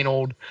just a plain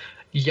old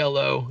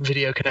yellow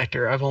video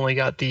connector. I've only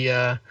got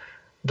the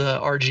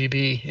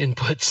RGB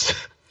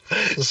inputs.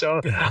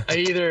 So I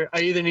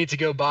either need to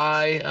go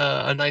buy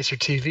a nicer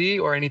TV,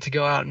 or I need to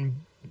go out and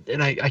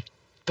I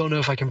don't know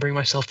if I can bring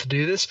myself to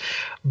do this,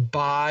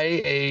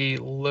 buy a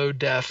low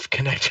def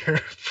connector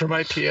for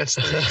my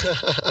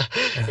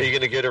PS3. Are you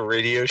gonna get a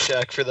Radio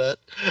Shack for that?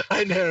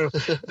 I know.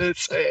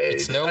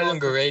 It's no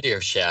longer Radio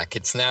Shack.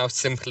 It's now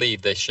simply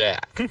The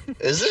Shack.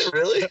 Is it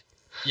really?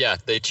 Yeah,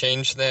 they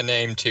changed their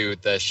name to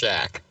The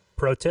Shack.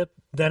 Pro tip,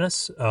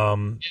 Dennis,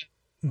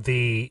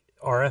 the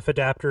RF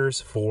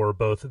adapters for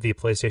both the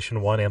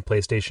PlayStation 1 and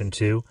PlayStation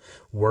 2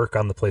 work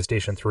on the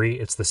PlayStation 3.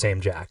 It's the same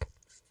jack.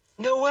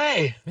 No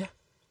way. Yeah.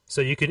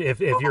 So you could, if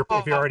you're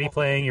already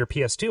playing your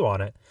PS2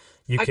 on it,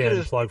 you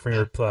can plug from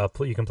your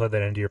you can plug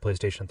that into your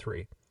PlayStation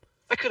 3.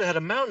 I could have had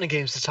a mountain of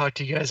games to talk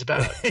to you guys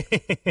about.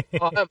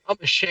 I'm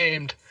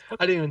ashamed.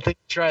 I didn't even think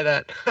to try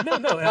that.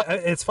 No,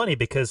 it's funny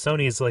because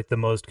Sony's like the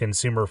most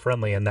consumer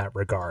friendly in that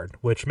regard,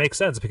 which makes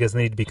sense because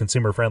they need to be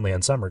consumer friendly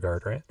in some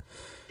regard, right?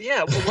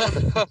 Yeah,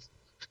 well,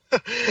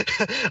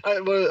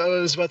 I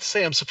was about to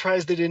say, I'm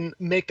surprised they didn't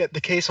make that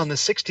the case on the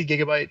 60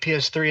 gigabyte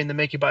PS3 and then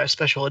make you buy a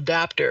special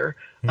adapter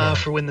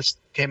for when this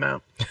came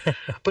out.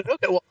 But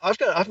okay, well, I'm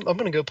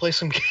going to go play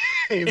some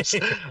games.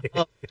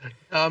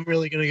 I'm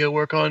really going to go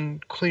work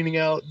on cleaning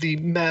out the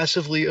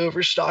massively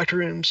overstocked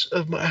rooms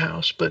of my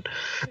house. But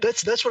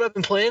that's what I've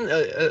been playing.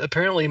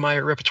 Apparently, my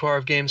repertoire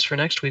of games for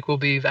next week will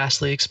be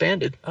vastly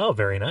expanded. Oh,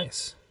 very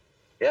nice.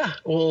 Yeah,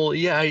 well,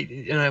 yeah,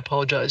 and I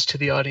apologize to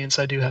the audience.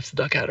 I do have to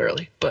duck out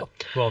early, but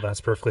well,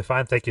 that's perfectly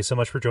fine. Thank you so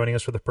much for joining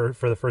us for the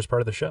first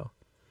part of the show.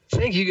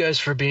 Thank you guys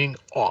for being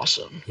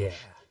awesome. Yeah,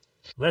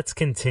 let's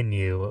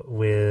continue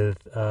with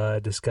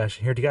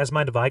discussion here. Do you guys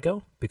mind if I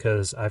go?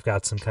 Because I've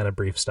got some kind of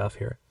brief stuff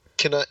here.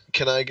 Can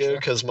I go?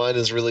 Because mine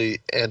is really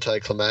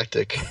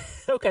anticlimactic.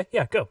 Okay,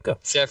 yeah, go.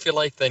 See, I feel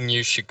like then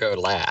you should go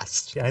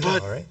last. Yeah, I know,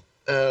 But- all right?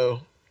 Oh,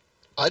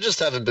 I just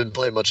haven't been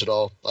playing much at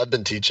all. I've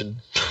been teaching.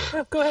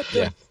 Yeah, go ahead.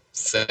 Yeah,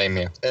 same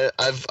here.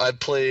 I've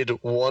played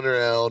one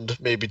round,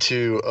 maybe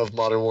two, of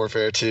Modern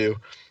Warfare 2,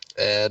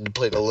 and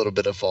played a little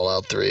bit of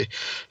Fallout 3,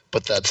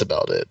 but that's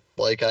about it.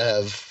 Like I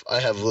have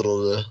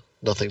little to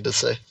nothing to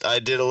say. I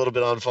did a little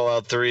bit on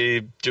Fallout 3,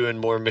 doing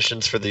more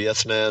missions for the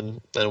Yes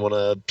Man, and want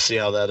to see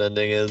how that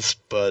ending is.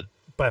 But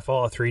By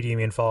Fallout 3, do you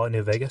mean Fallout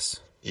New Vegas?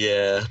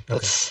 yeah,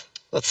 that's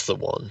the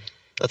one.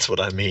 That's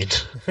what I mean.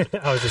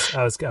 I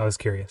was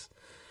curious.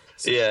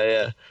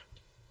 Yeah.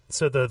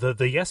 So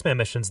the Yes Man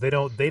missions, they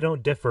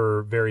don't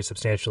differ very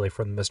substantially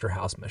from the Mr.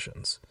 House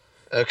missions,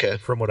 Okay.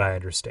 from what I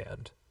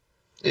understand.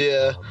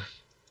 Yeah.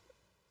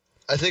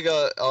 I think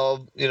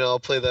I'll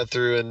play that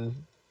through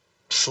and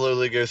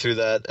slowly go through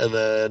that, and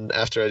then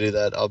after I do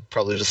that, I'll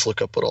probably just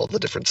look up what all the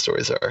different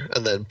stories are,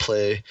 and then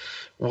play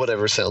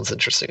whatever sounds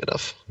interesting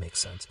enough. Makes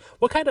sense.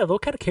 What kind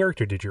of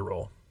character did you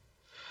roll?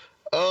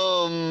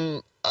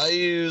 I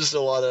used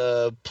a lot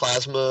of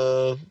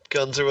plasma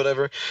guns or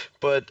whatever,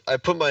 but I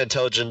put my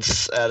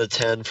intelligence at a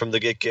 10 from the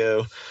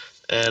get-go,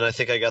 and I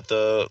think I got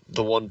the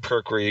one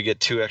perk where you get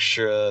 2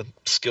 extra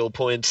skill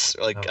points.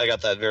 I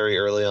got that very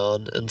early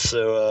on, and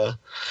so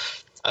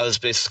I was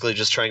basically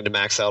just trying to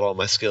max out all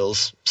my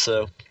skills.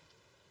 So,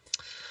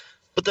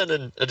 but then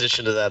in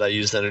addition to that, I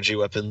used energy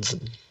weapons.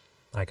 And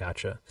I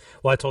gotcha.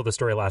 Well, I told the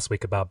story last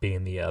week about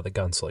being the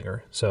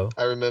gunslinger, so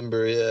I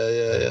remember,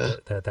 yeah.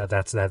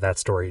 that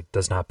story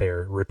does not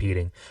bear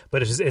repeating.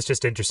 But it's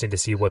just interesting to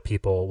see what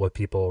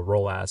people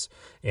roll as,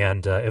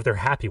 and if they're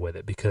happy with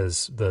it.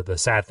 Because the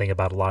sad thing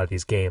about a lot of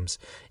these games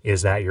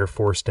is that you're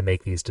forced to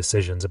make these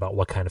decisions about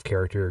what kind of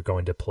character you're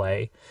going to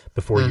play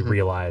before you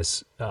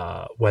realize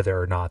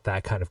whether or not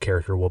that kind of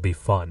character will be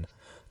fun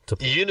to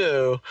play. You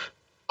know,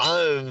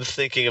 I'm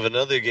thinking of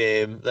another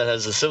game that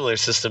has a similar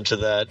system to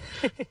that,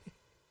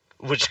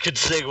 which could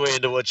segue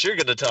into what you're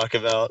going to talk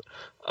about.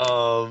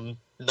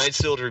 Knights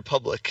of the Old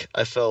Republic,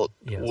 I felt,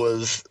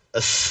 was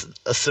a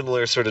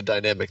similar sort of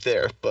dynamic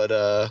there,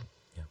 but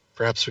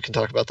perhaps we can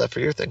talk about that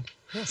for your thing.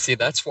 See,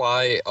 that's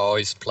why I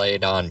always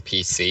played on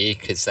PC,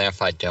 because then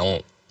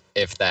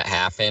if that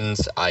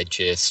happens, I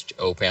just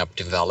open up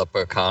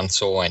Developer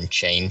Console and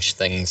change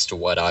things to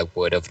what I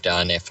would have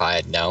done if I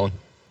had known.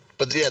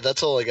 But yeah,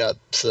 that's all I got.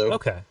 So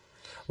Okay.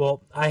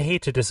 Well, I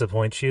hate to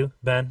disappoint you,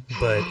 Ben,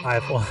 but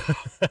I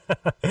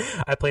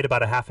played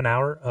about a half an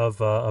hour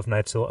of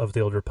Knights of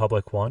the Old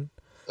Republic 1.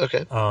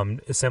 Okay.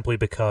 Simply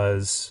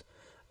because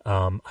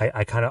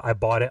I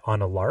bought it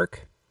on a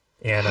lark,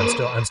 and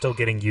I'm still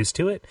getting used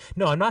to it.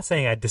 No, I'm not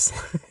saying I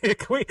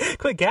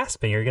quit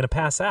gasping. You're gonna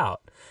pass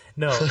out.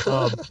 No.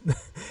 So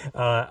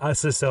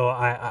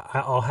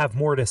I'll have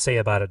more to say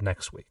about it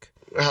next week.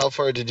 How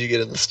far did you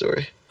get in the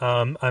story?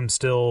 I am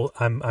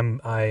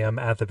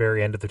at the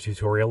very end of the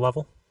tutorial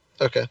level.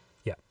 Okay.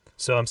 Yeah.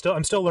 So I'm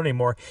still learning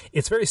more.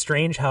 It's very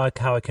strange how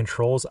it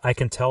controls. I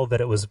can tell that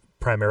it was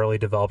primarily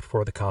developed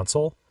for the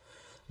console,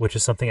 which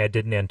is something I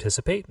didn't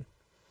anticipate.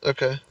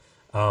 Okay.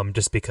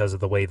 Just because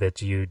of the way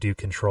that you do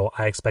control.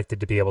 I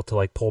expected to be able to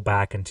like pull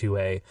back into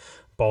a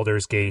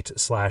Baldur's Gate /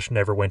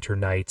 Neverwinter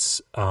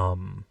Nights,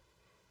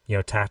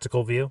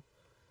 tactical view,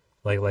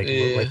 like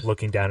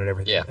looking down at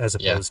everything, as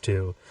opposed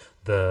to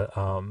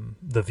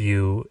the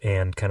view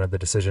and kind of the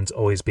decisions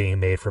always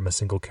being made from a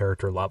single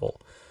character level.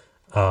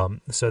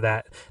 So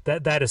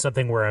that is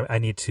something where I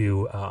need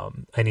to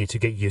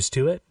get used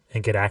to it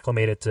and get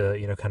acclimated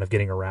to kind of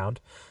getting around.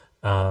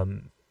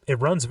 It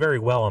runs very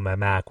well on my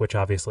Mac, which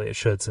obviously it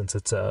should, since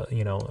it's an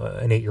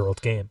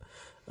 8-year-old game.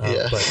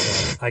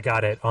 But I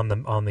got it on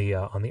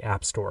the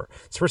App Store.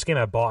 It's the first game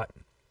I bought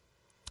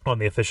on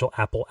the official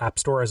Apple App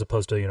Store, as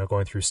opposed to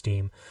going through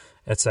Steam,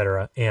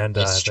 etc. And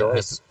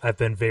I've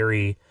been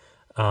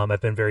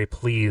very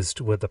pleased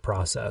with the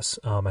process.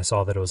 I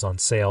saw that it was on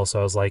sale, so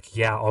I was like,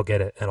 yeah, I'll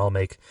get it, and I'll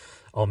make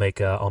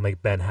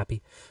Ben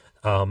happy.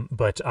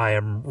 But I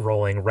am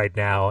rolling right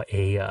now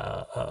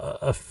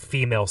a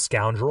female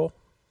scoundrel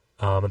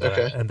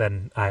And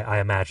then I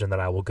imagine that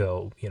I will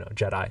go,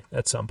 Jedi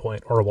at some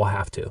point, or will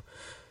have to.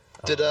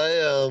 Did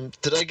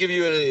I give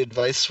you any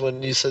advice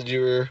when you said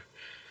you were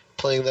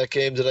playing that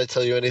game? Did I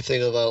tell you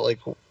anything about like?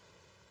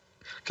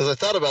 Because I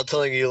thought about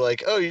telling you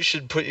like, oh, you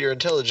should put your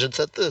intelligence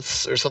at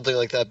this or something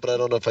like that, but I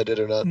don't know if I did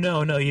or not.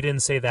 No, you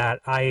didn't say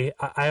that. I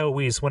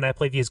always, when I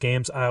play these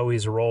games, I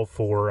always roll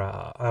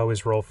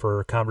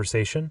for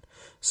conversation.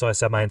 So I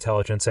set my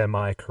intelligence and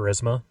my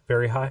charisma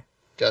very high.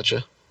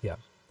 Gotcha. Yeah,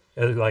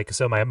 like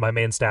so my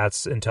main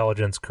stats: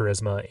 intelligence,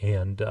 charisma,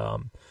 and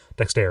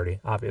dexterity,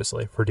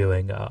 obviously, for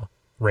doing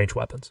ranged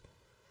weapons.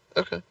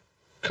 Okay,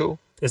 cool.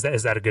 Is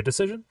that a good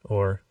decision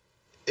or?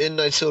 In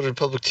Knights of the Old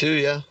Republic 2,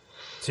 yeah.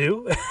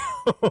 2?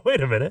 Wait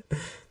a minute.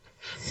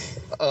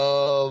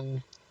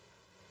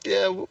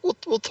 Yeah,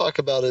 we'll talk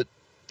about it.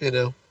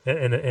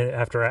 And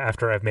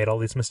after I've made all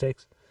these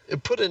mistakes.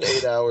 Put in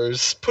 8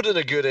 hours. Put in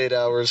a good 8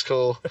 hours,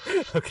 Cole.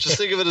 Okay. Just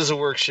think of it as a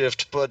work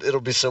shift, but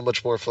it'll be so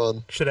much more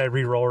fun. Should I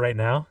re-roll right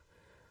now?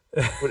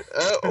 Well,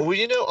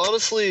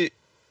 honestly,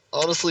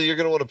 you're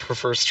gonna want to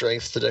prefer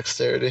strength to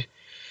dexterity.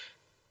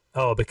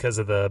 Oh, because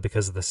of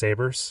the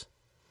sabers.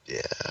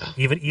 Yeah.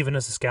 Even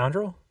as a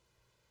scoundrel.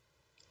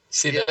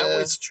 See, that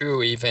was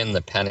true even in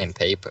the pen and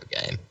paper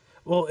game.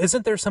 Well,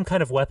 isn't there some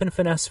kind of weapon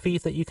finesse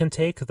feat that you can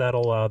take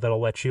that'll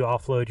let you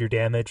offload your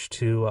damage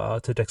to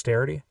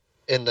dexterity?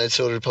 In Knights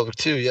of the Old Republic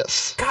 2,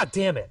 yes. God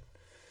damn it!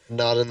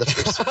 Not in the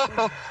first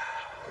one.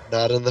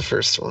 Not in the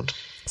first one.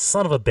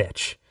 Son of a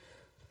bitch!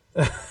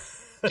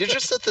 You're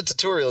just at the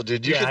tutorial,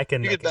 dude. You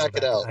can back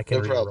it out. I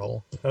can no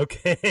problem.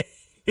 Okay.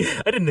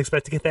 I didn't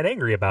expect to get that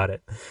angry about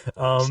it.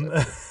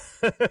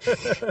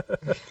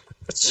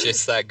 It's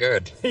just that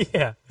good.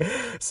 Yeah.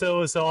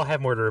 So I'll have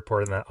more to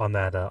report on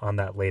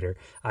that later.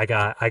 I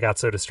got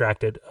so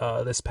distracted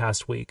this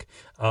past week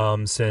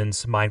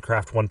since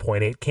Minecraft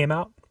 1.8 came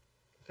out,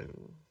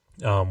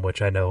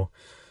 which I know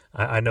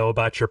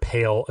about your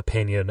pale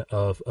opinion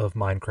of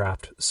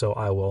Minecraft. So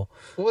I will.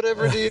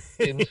 Whatever do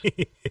you mean?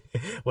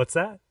 What's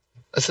that?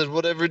 I said,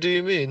 whatever do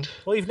you mean?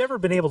 Well, you've never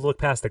been able to look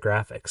past the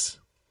graphics.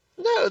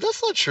 No,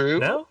 that's not true.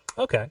 No?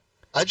 Okay.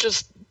 I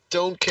just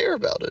don't care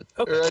about it.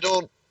 Okay. Or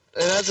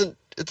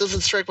it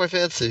doesn't strike my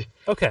fancy.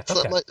 Okay.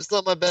 It's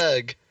not my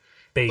bag.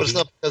 Baby. But it's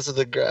not because of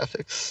the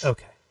graphics.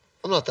 Okay.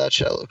 I'm not that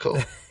shallow, Cole.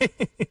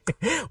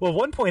 Well,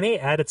 1.8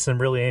 added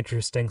some really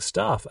interesting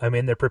stuff. I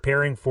mean, they're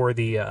preparing for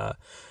the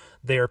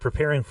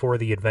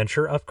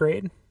adventure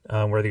upgrade,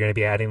 where they're going to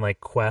be adding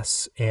like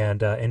quests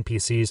and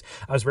NPCs.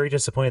 I was very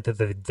disappointed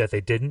that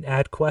they didn't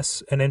add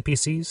quests and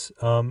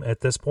NPCs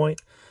at this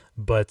point,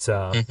 but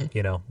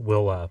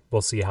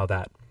we'll see how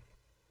that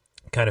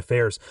kind of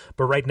fares.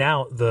 But right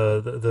now,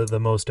 the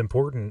most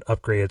important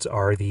upgrades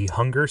are the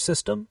hunger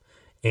system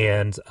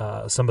and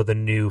some of the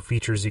new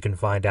features you can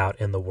find out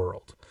in the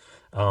world.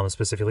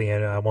 Specifically,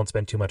 and I won't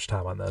spend too much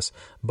time on this,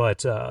 but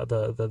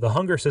the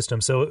hunger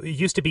system. So it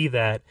used to be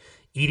that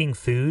eating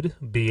food,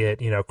 be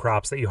it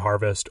crops that you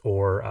harvest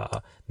or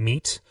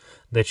meat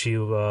that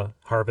you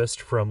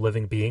harvest from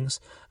living beings,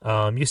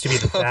 used to be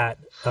that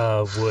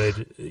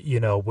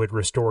would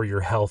restore your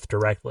health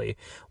directly.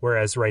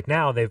 Whereas right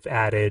now they've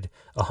added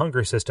a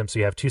hunger system, so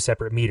you have two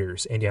separate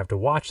meters, and you have to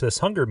watch this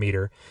hunger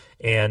meter.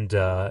 And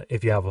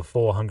if you have a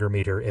full hunger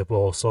meter, it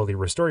will slowly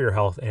restore your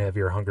health, and if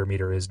your hunger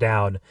meter is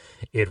down,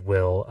 it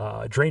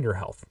will drain your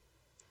health.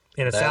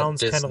 And it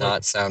sounds kind of like,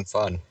 not sound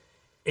fun.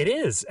 It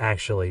is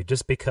actually,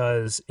 just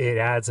because it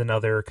adds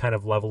another kind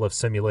of level of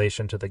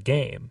simulation to the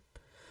game.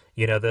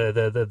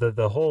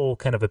 The whole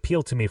kind of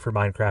appeal to me for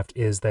Minecraft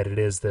is that it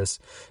is this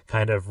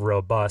kind of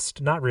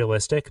robust, not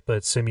realistic,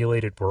 but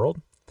simulated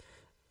world,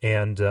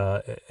 and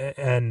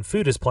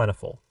food is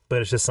plentiful,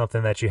 but it's just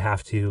something that you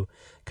have to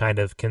kind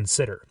of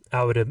consider.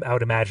 I would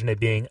imagine it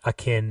being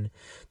akin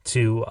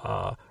to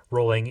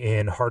rolling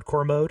in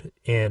hardcore mode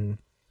in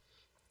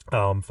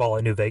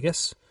Fallout New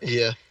Vegas,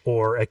 yeah,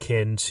 or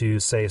akin to,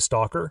 say,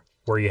 Stalker,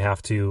 where you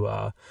have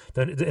to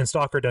in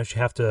Stalker, don't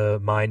you have to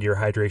mind your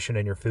hydration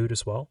and your food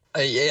as well?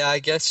 Yeah, I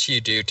guess you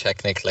do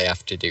technically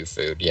have to do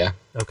food. Yeah.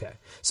 Okay.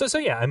 So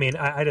yeah. I mean,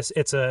 I just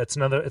it's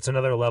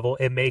another level.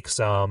 It makes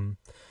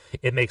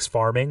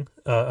farming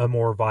a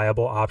more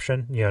viable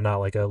option. Not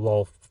like a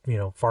lull,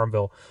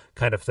 Farmville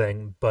kind of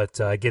thing, but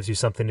it gives you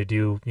something to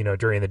do,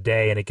 during the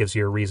day, and it gives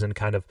you a reason to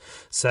kind of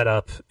set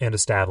up and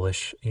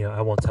establish.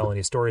 I won't tell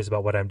any stories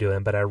about what I'm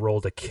doing, but I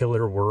rolled a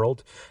killer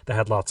world that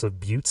had lots of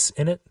buttes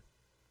in it.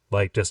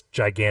 Like just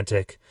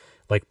gigantic,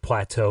 like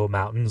plateau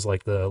mountains,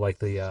 like the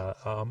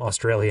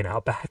Australian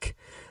outback.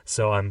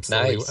 So I'm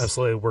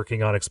slowly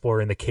working on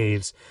exploring the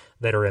caves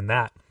that are in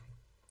that.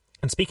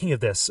 And speaking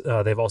of this,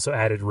 they've also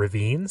added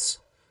ravines.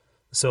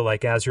 So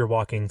like as you're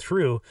walking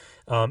through,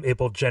 it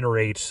will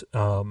generate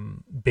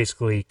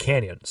basically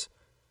canyons,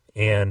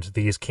 And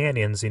these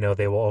canyons,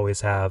 they will always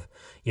have,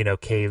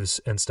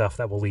 caves and stuff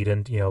that will lead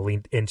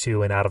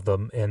into and out of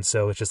them. And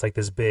so it's just like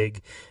this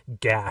big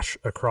gash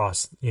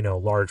across,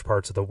 large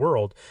parts of the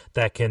world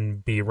that can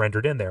be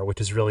rendered in there, which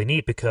is really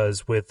neat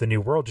because with the new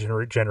world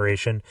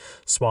generation,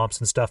 swamps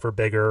and stuff are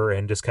bigger,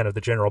 and just kind of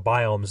the general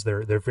biomes,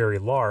 they're very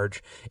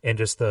large, and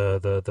just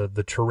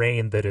the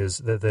terrain that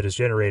is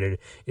generated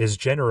is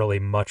generally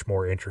much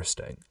more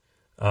interesting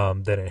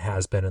than it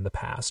has been in the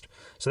past.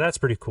 So that's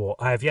pretty cool.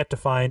 I have yet to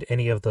find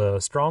any of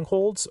the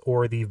strongholds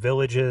or the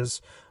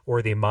villages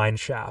or the mine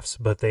shafts,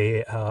 but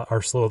they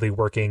are slowly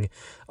working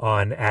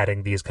on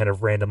adding these kind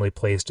of randomly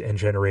placed and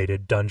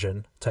generated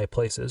dungeon type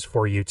places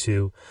for you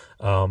to,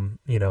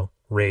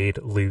 raid,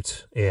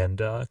 loot, and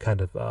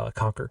kind of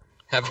conquer.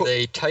 Have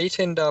they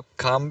tightened up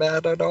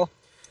combat at all?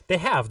 They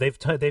have. They've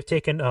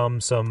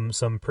taken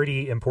some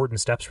pretty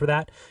important steps for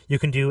that. You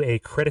can do a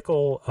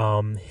critical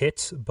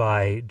hit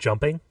by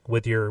jumping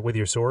with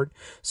your sword.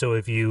 So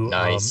if you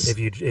Nice.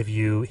 if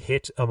you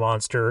hit a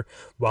monster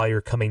while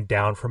you're coming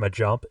down from a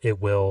jump, it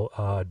will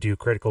do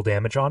critical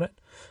damage on it.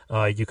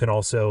 You can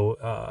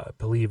also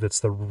believe it's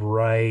the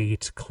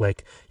right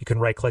click. You can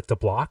right click to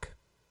block.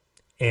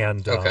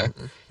 And Okay.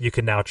 you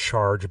can now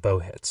charge bow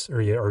hits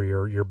or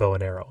your bow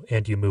and arrow,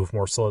 and you move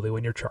more slowly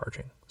when you're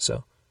charging.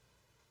 So.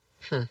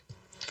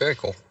 Very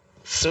cool.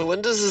 So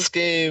when does this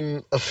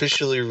game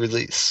officially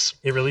release?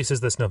 It releases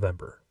this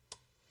November.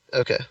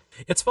 Okay.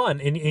 It's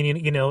fun, and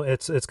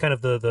it's kind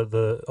of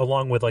the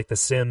along with like The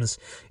Sims,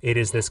 it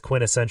is this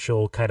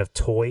quintessential kind of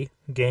toy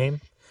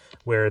game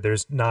where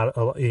there's not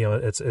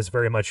it's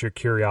very much your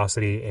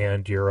curiosity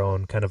and your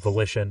own kind of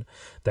volition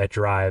that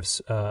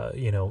drives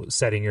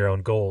setting your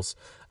own goals,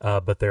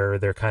 but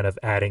they're kind of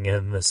adding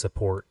in the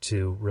support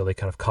to really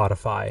kind of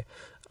codify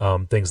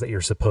things that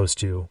you're supposed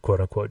to quote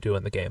unquote do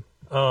in the game.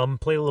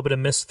 Played a little bit of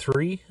Myst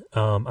 3.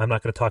 I'm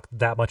not going to talk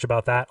that much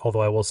about that,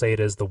 although I will say it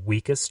is the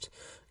weakest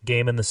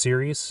game in the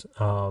series.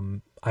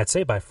 I'd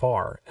say by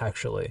far,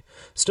 actually.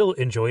 Still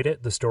enjoyed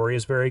it. The story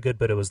is very good,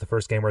 but it was the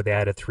first game where they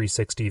added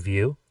 360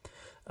 view,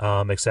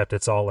 except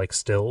it's all like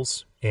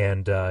stills,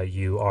 and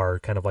you are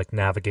kind of like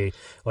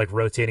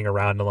rotating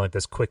around in like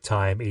this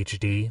QuickTime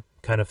HD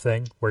kind of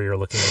thing where you're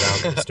looking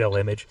around at the still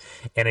image,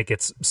 and it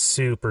gets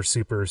super,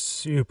 super,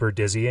 super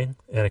dizzying,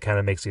 and it kind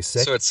of makes you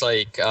sick. So it's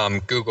like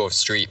Google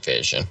Street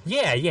Vision.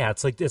 Yeah,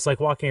 it's like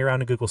walking around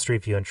in Google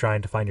Street View and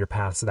trying to find your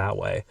paths that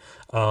way.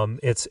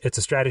 It's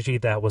a strategy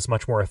that was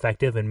much more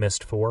effective in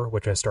Myst 4,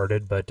 which I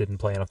started but didn't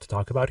play enough to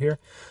talk about here.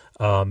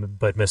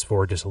 But Myst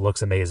 4 just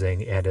looks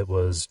amazing, and it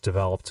was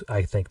developed,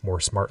 I think, more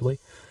smartly.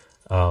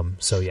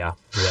 So yeah,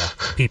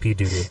 PP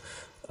doo-doo.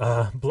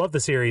 Love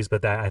the series,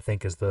 but that I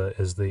think is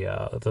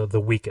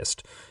the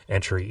weakest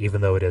entry,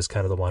 even though it is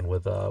kind of the one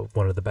with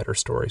one of the better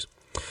stories.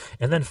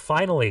 And then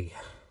finally,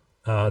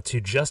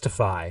 to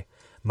justify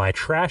my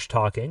trash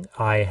talking,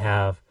 I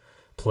have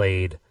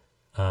played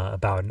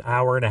about an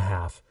hour and a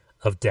half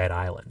of Dead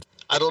Island.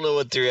 I don't know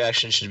what the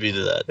reaction should be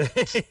to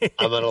that.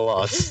 I'm at a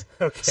loss.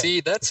 Okay.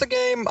 See, that's a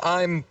game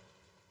I'm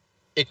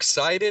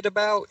excited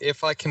about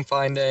if I can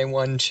find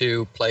anyone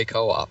to play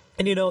co-op.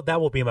 And that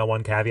will be my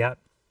one caveat.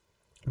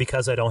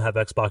 Because I don't have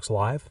Xbox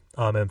Live,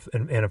 and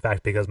in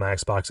fact, because my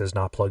Xbox is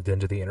not plugged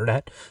into the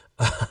internet,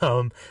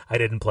 I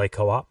didn't play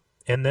co-op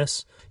in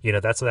this.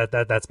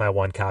 That's my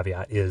one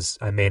caveat, is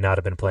I may not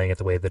have been playing it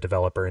the way the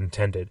developer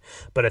intended.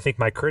 But I think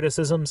my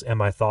criticisms and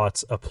my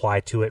thoughts apply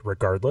to it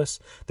regardless.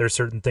 There's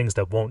certain things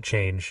that won't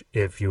change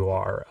if you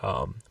are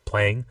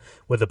playing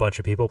with a bunch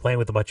of people. Playing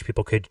with a bunch of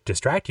people could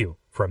distract you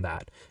from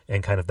that,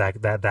 and kind of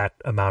that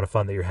amount of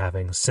fun that you're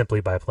having simply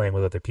by playing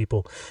with other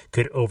people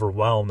could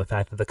overwhelm the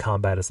fact that the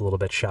combat is a little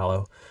bit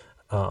shallow.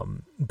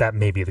 That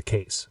may be the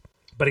case,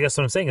 but I guess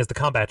what I'm saying is the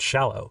combat's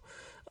shallow.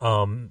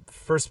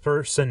 First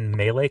person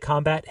melee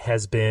combat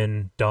has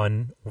been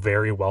done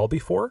very well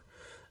before,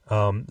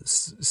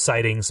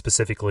 citing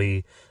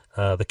specifically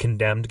the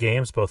Condemned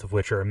games, both of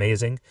which are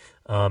amazing,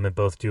 and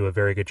both do a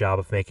very good job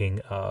of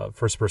making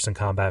first-person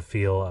combat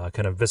feel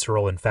kind of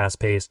visceral and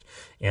fast-paced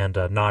and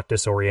not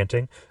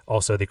disorienting.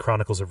 Also, the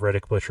Chronicles of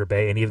Riddick Butcher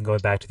Bay, and even going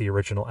back to the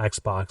original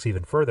Xbox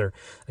even further,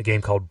 a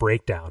game called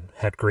Breakdown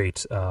had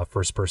great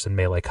first-person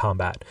melee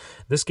combat.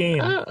 This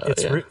game,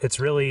 it's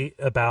really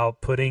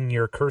about putting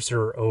your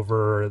cursor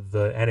over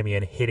the enemy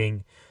and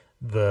hitting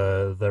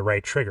the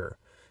right trigger,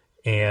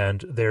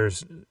 and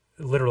there's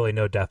literally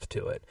no depth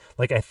to it.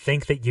 Like, I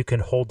think that you can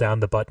hold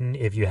down the button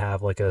if you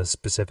have like a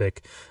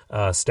specific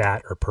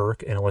stat or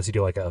perk, and unless you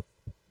do like a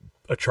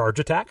charge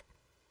attack,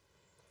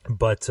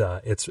 but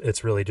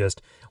it's really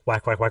just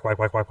whack whack whack whack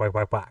whack whack whack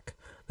whack whack.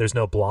 There's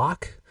no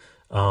block.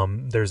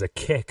 There's a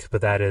kick, but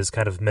that is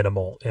kind of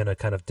minimal in a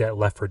kind of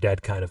Left 4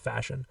 Dead kind of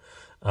fashion.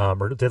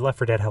 Or did Left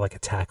 4 Dead have like a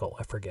tackle?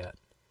 I forget.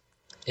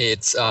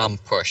 It's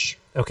push.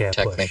 Okay,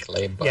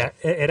 technically, push. but Yeah,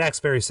 it acts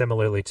very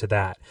similarly to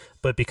that.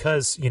 But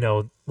because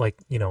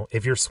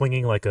if you're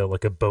swinging like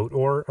a boat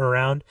oar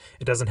around,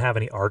 it doesn't have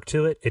any arc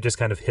to it. It just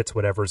kind of hits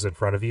whatever's in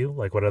front of you,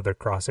 like what other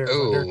crosshairs.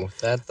 Ooh,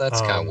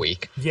 that's kind of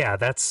weak. Yeah,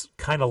 that's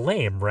kind of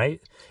lame,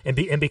 right? And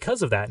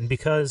because of that, and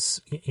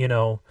because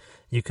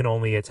you can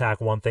only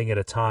attack one thing at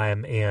a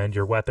time, and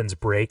your weapons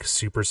break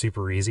super,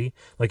 super easy,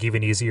 like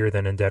even easier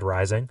than in Dead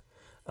Rising.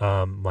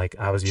 Like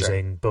I was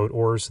using boat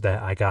oars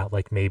that I got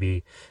like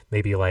maybe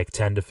like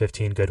 10 to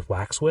 15 good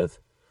whacks with.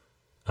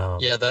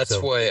 Yeah, that's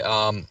what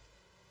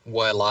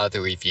a lot of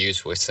the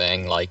reviews were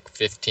saying, like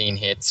 15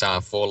 hits on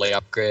a fully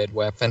upgraded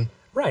weapon.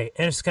 Right,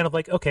 and it's kind of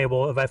like, okay,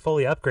 well, if I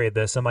fully upgrade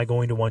this, am I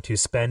going to want to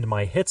spend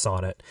my hits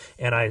on it?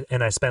 And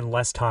I spend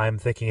less time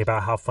thinking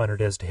about how fun it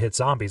is to hit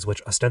zombies,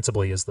 which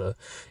ostensibly is the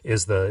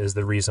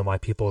reason why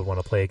people would want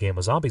to play a game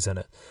with zombies in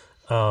it.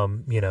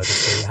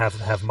 Just to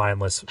have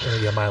mindless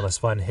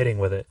fun hitting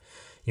with it.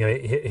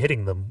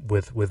 Hitting them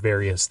with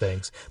various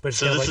things. But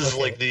so this is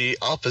like the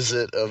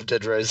opposite of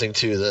Dead Rising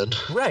 2 then.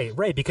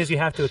 Right, because you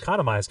have to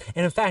economize.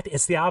 And in fact,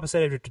 it's the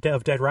opposite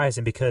of Dead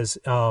Rising because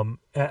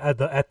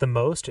at the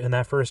most, in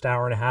that first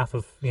hour and a half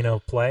of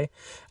play,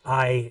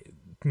 I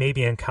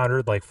maybe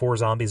encountered like 4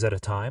 zombies at a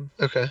time.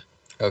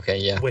 Okay,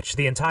 yeah. Which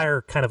the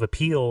entire kind of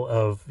appeal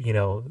of,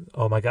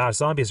 oh my gosh,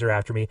 zombies are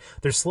after me.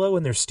 They're slow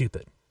and they're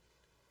stupid.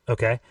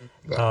 Okay.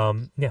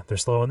 They're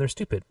slow and they're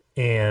stupid,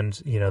 and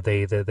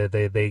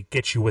they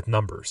get you with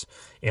numbers,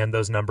 and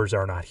those numbers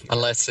are not here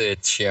unless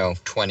it's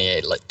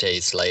 28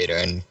 days later,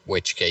 in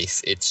which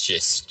case it's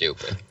just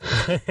stupid.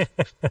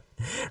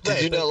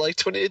 Did you not like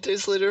 28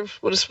 Days Later,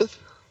 Smith?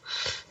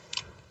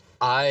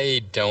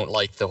 I don't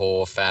like the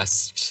whole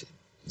fast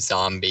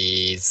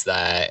zombies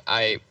that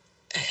I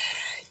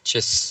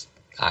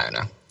don't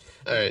know.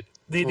 All right.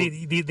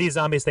 These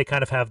zombies, they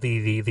kind of have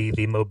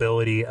the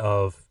mobility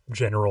of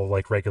general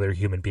like regular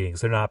human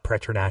beings. They're not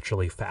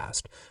preternaturally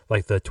fast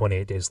like the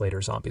 28 Days Later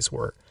zombies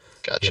were.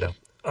 Gotcha.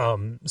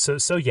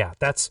 So yeah,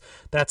 that's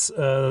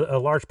a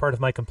large part of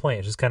my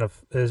complaint.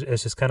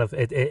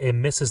 It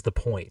misses the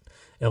point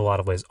in a lot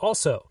of ways.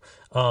 Also,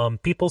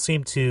 people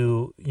seem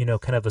to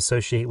kind of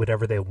associate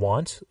whatever they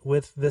want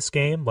with this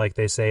game. Like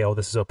they say, oh,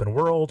 this is open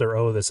world, or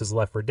oh, this is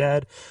Left 4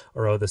 Dead,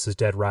 or oh, this is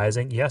Dead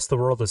Rising. Yes, the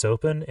world is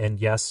open, and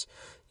yes,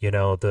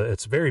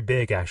 it's very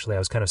big. Actually, I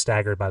was kind of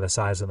staggered by the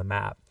size of the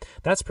map.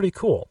 That's pretty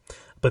cool.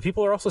 But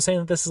people are also saying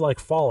that this is like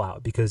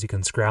Fallout because you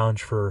can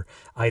scrounge for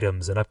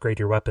items and upgrade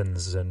your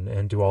weapons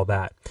and do all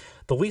that.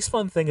 The least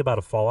fun thing about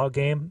a Fallout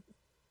game,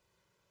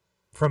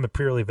 from a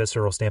purely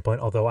visceral standpoint,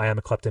 although I am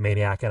a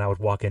kleptomaniac and I would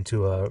walk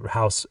into a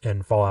house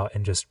in Fallout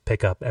and just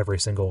pick up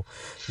every single,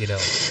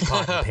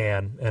 pot and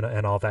pan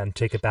and all that and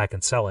take it back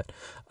and sell it.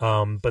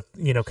 But,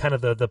 kind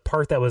of the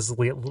part that was,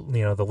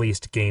 the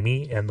least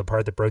gamey and the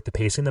part that broke the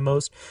pacing the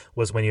most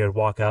was when you would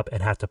walk up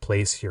and have to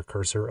place your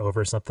cursor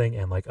over something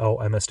and like, oh,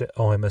 I missed it.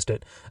 Oh, I missed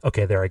it.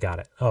 Okay, there, I got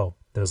it. Oh,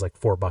 there was like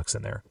 $4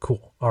 in there.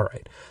 Cool. All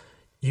right.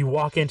 You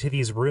walk into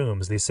these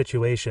rooms, these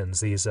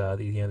situations, these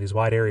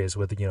wide areas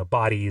with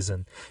bodies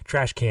and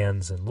trash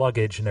cans and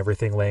luggage and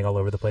everything laying all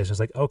over the place. It's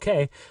like,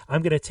 okay,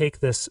 I'm going to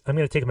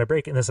take my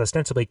break in this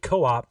ostensibly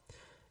co-op,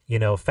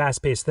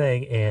 fast-paced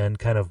thing and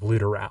kind of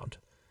loot around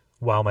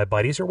while my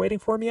buddies are waiting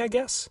for me, I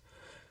guess.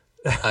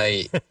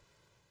 I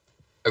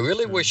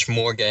really wish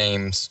more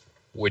games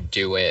would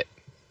do it.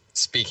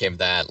 Speaking of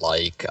that,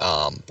 like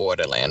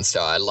Borderlands, so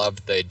I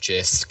love the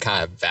just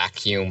kind of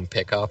vacuum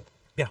pickup.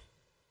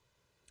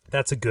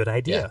 That's a good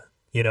idea.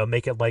 Yeah.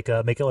 Make it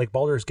like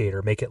Baldur's Gate,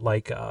 or make it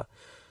like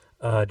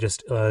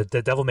the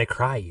Devil May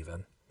Cry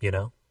even,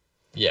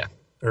 Yeah.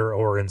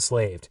 Or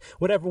Enslaved.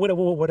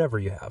 Whatever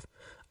you have.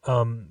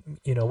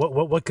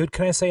 What good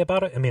can I say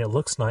about it? I mean, it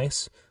looks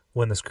nice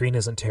when the screen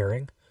isn't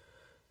tearing.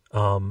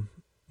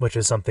 Which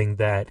is something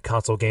that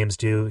console games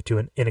do to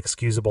an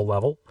inexcusable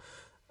level.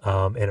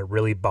 And it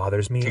really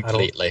bothers me.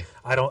 Completely.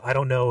 I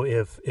don't know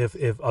if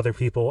other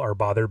people are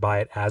bothered by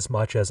it as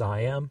much as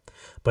I am,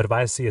 but if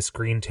I see a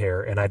screen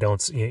tear and I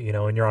don't,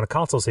 and you're on a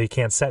console, so you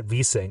can't set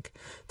VSync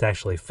to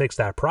actually fix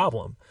that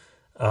problem,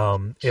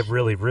 it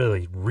really,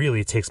 really,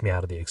 really takes me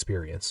out of the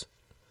experience.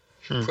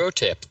 Pro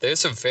tip: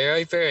 there's a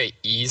very, very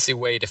easy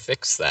way to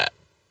fix that.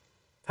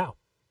 How?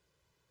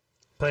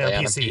 Play on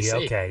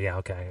PC. Okay, yeah,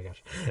 okay, I got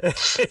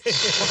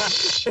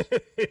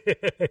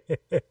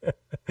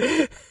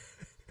you.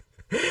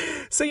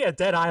 So yeah,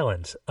 Dead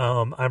Island.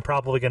 I'm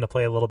probably going to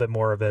play a little bit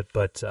more of it,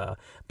 but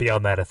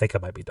beyond that, I think I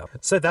might be done.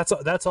 So that's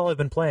all I've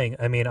been playing.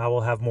 I mean, I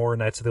will have more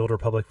Knights of the Old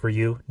Republic for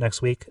you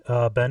next week,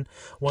 Ben.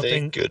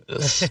 Thank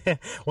goodness.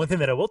 One thing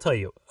that I will tell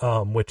you,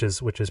 which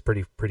is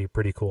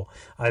pretty cool.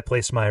 I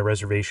placed my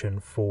reservation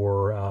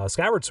for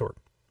Skyward Sword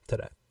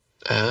today.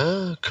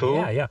 Ah, cool.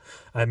 Yeah.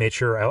 I made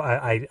sure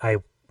I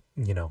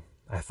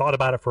thought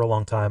about it for a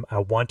long time. I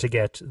want to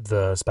get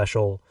the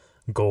special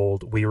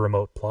gold Wii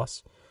Remote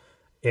Plus.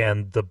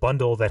 And the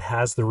bundle that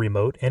has the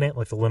remote in it,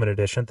 like the limited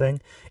edition thing,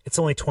 it's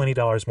only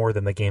 $20 more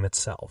than the game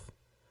itself.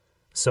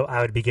 So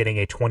I would be getting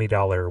a $20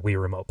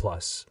 Wii Remote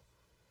Plus.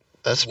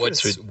 That's pretty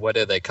sweet. What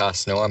do they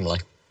cost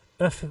normally?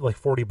 Like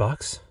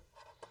 $40.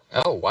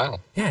 Oh wow!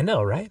 Yeah, I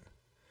know, right?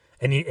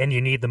 And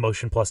you need the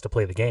Motion Plus to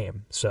play the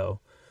game. So,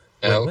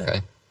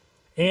 okay.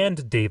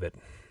 And David.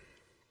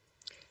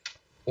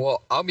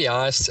 Well, I'll be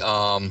honest.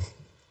 Kind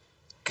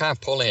of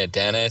pulling a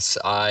Dennis.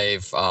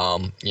 I've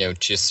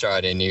just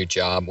started a new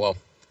job. Well,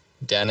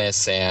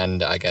 Dennis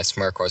and I guess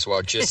Mirko as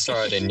well just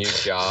started a new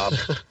job.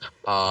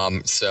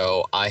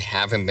 So I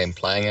haven't been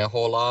playing a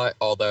whole lot,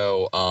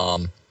 although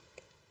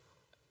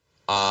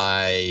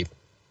I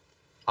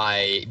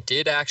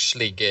did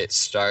actually get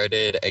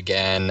started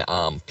again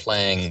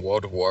playing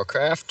World of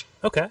Warcraft.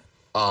 Okay.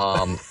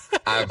 I've,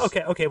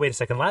 Okay, wait a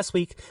second. Last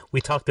week, we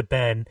talked to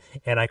Ben,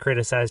 and I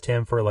criticized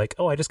him for, like,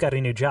 I just got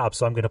a new job,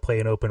 so I'm going to play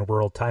an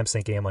open-world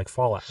time-sink game like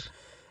Fallout.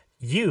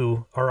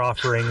 You are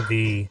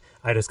offering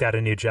I just got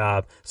a new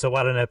job, so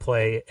why don't I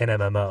play an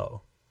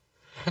MMO?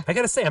 I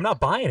got to say, I'm not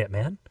buying it,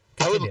 man.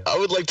 Continue. I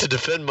would like to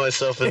defend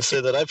myself and say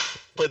that I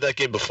played that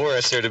game before I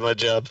started my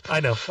job. I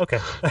know, okay.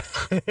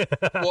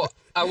 well,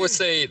 I would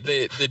say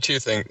the two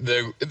things.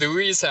 The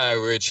reason I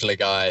originally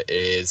got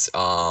is,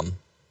 a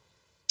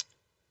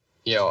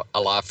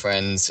lot of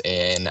friends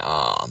in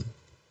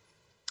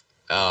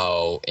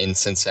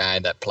Cincinnati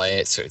that play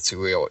it, so it's a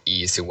real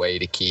easy way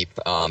to keep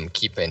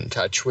in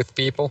touch with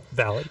people.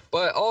 Valid.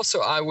 But also,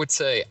 I would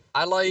say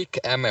I like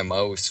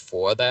MMOs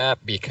for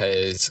that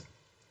because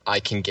I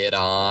can get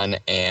on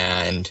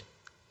and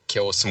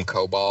kill some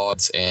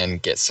kobolds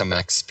and get some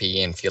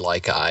XP and feel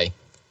like I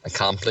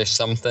accomplished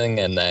something,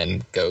 and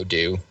then go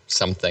do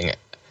something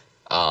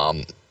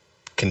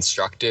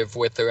constructive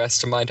with the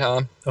rest of my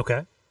time.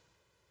 Okay.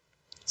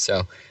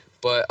 So,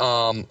 but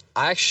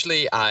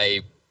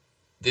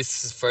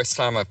this is the first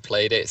time I've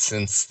played it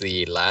since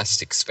the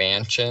last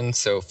expansion.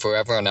 So for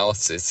everyone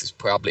else, this is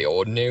probably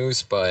old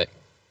news, but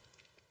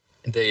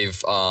they've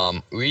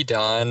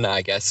redone,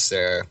 I guess,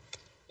 their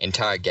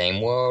entire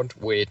game world,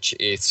 which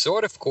is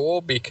sort of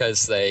cool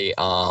because they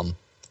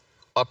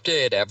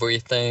updated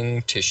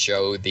everything to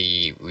show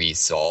the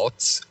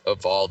results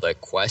of all the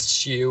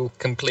quests you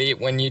complete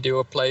when you do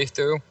a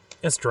playthrough.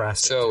 It's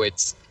drastic. So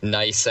it's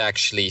nice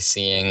actually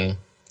seeing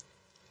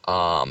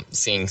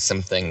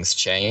some things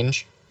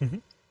change. Mm-hmm.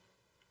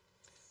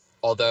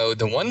 Although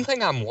the one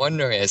thing I'm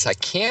wondering is I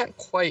can't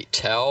quite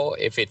tell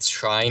if it's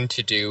trying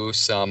to do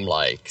some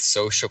like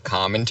social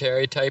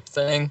commentary type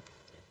thing,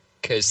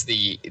 because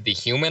the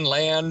human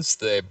lands,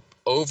 the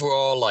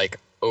overall like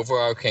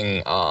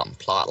overarching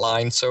plot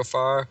line so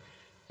far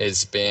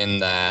has been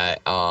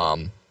that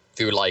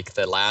through like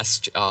the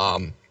last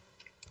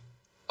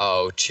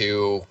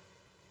two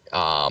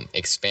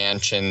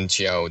expansions,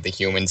 the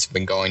humans have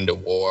been going to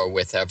war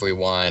with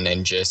everyone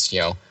and just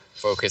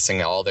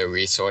focusing all their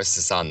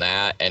resources on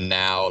that, and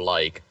now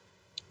like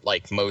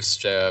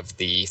most of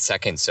the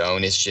second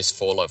zone is just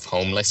full of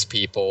homeless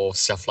people,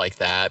 stuff like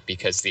that,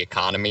 because the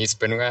economy's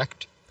been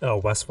wrecked. Oh,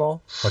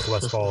 Westfall? Like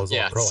Westfall is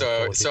yeah.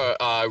 So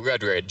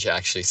Red Ridge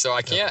actually. So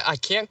I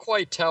can't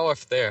quite tell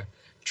if they're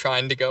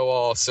trying to go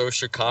all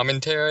social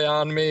commentary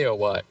on me or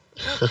what.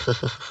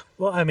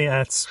 Well, I mean,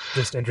 that's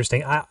just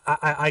interesting.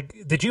 I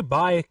did you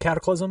buy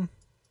Cataclysm?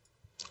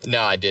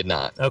 No, I did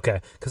not.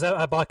 Okay, because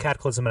I bought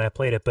Cataclysm and I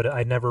played it, but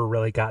I never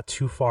really got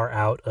too far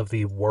out of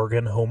the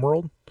Worgen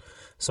homeworld,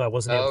 so I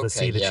wasn't able to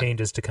see the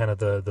changes to kind of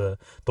the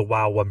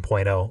WoW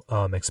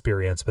 1.0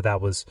 experience. But that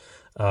was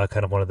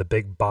kind of one of the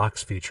big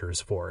box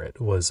features for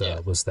it was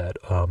that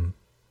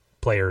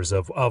players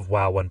of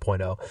WoW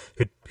 1.0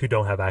 who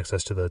don't have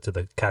access to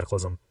the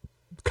Cataclysm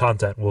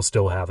content will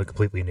still have a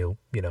completely new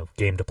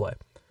game to play.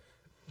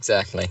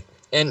 Exactly.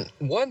 And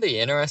one of the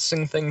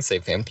interesting things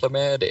they've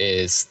implemented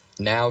is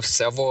now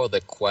several of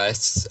the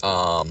quests,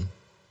 I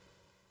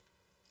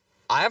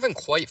haven't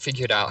quite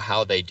figured out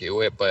how they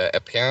do it, but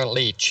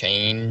apparently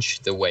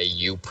change the way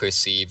you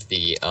perceive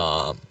the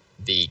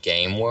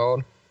game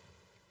world.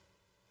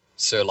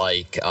 So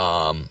like,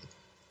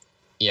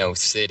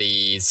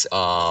 cities,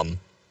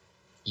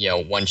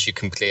 once you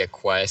complete a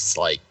quest,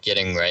 like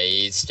getting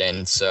raised,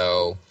 and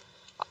so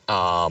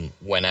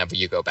whenever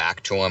you go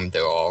back to them,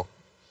 they're all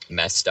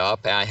messed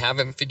up. And I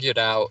haven't figured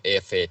out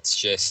if it's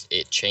just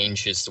it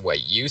changes the way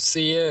you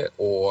see it,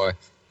 or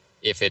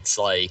if it's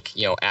like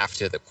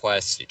after the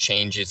quest it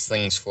changes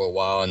things for a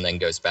while and then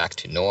goes back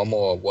to normal,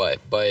 or what.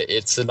 But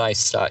it's a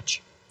nice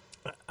touch.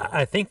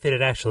 I think that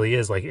it actually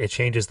is like it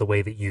changes the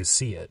way that you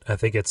see it. I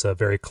think it's a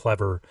very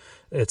clever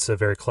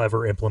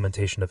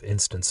implementation of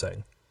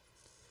instancing.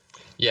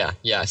 Yeah.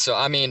 So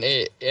I mean,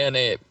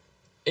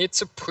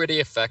 it's a pretty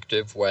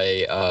effective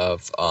way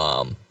of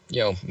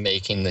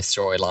making the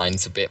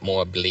storylines a bit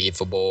more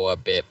believable, a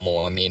bit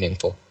more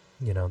meaningful.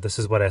 This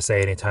is what I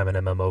say anytime an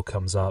MMO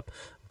comes up.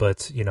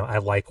 But I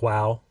like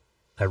WoW,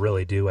 I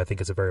really do. I think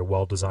it's a very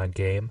well designed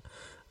game.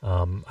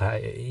 I've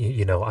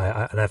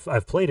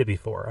played it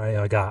before.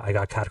 I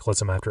got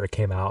Cataclysm after it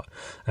came out.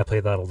 I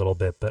played that a little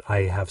bit, but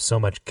I have so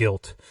much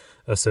guilt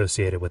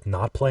associated with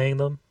not playing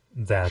them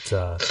that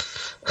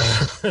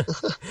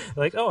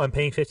like, I'm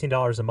paying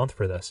 $15 a month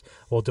for this.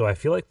 Well, do I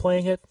feel like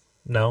playing it?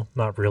 No,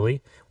 not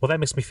really. Well, that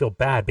makes me feel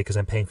bad because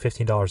I'm paying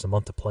 $15 a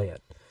month to play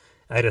it.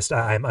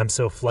 I'm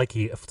so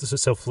flaky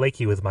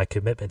with my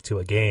commitment to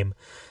a game,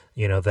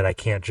 that I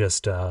can't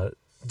just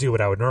do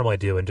what I would normally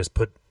do and just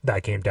put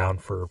that game down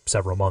for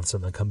several months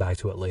and then come back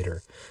to it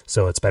later.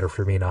 So it's better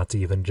for me not to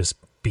even just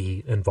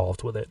be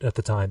involved with it at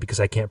the time because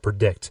I can't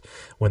predict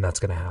when that's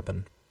going to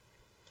happen.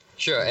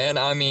 Sure, and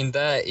I mean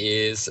that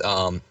is,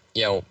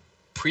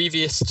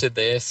 previous to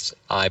this,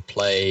 I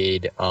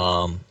played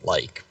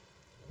like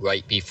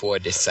right before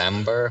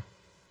December.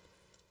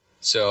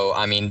 So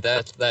I mean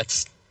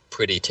that's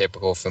pretty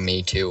typical for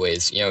me too.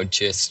 Is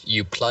just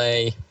you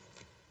play.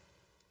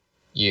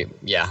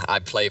 I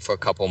play for a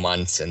couple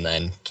months and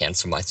then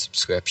cancel my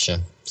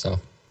subscription. So.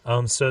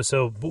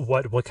 So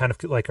what kind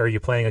of, like, are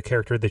you playing a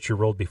character that you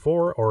rolled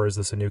before, or is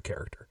this a new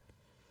character?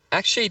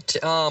 Actually,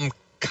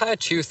 kind of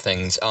two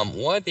things.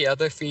 One of the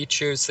other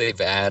features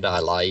they've added I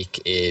like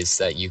is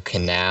that you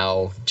can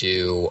now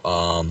do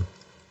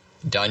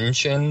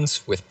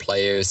dungeons with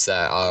players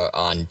that are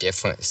on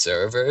different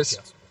servers.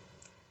 Yes.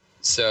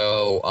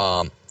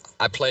 So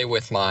I play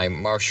with my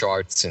martial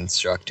arts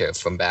instructor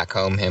from back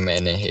home, him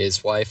and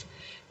his wife,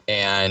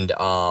 and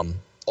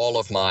all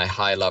of my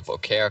high-level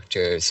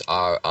characters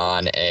are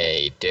on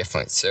a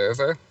different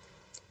server.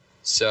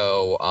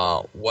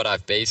 So what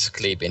I've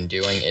basically been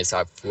doing is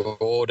I've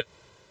rolled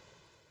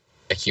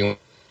a human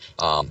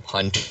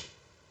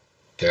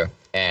hunter,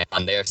 and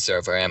on their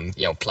server I'm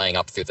playing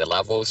up through the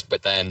levels.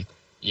 But then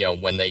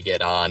when they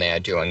get on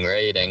and doing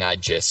raiding, I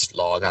just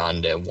log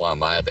on to one of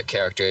my other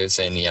characters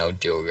and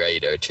do a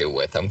raid or two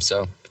with them.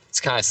 So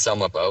it's kind of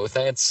some of both,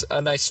 and it's a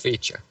nice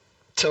feature.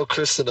 Tell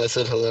Kristen I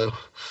said hello.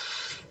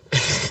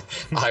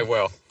 I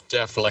will,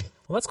 definitely.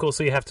 Well, that's cool.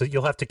 So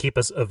you'll have to keep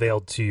us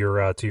availed to your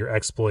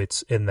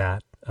exploits in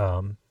that.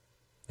 In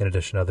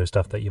addition to other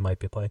stuff that you might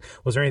be playing,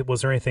 was there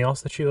anything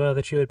else that you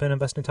had been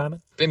investing time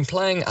in? Been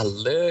playing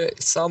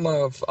some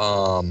of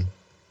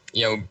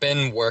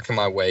been working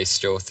my way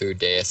still through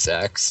Deus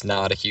Ex.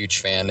 Not a huge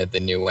fan of the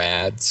new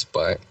ads,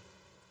 but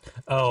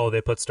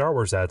they put Star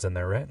Wars ads in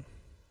there, right?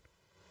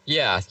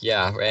 Yeah,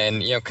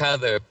 and kind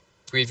of the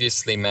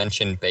previously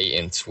mentioned bait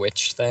and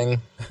switch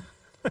thing.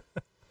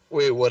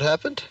 Wait, what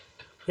happened?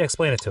 Yeah,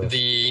 explain it to us.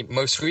 The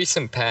most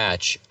recent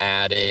patch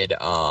added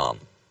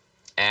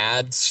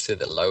ads to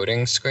the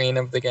loading screen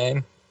of the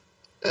game.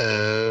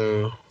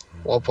 Oh,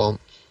 womp.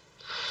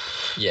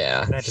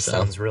 Yeah, that just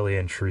sounds really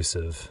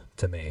intrusive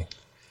to me.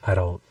 I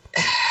don't.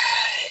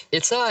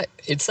 It's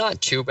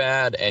not too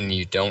bad, and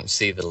you don't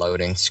see the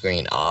loading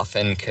screen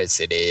often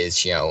because it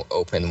is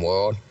open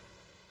world.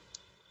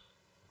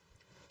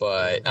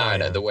 But I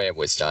don't know, the way it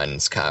was done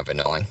is kind of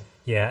annoying.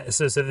 Yeah,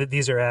 so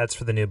these are ads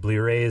for the new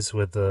Blu-rays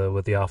with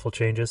the awful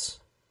changes.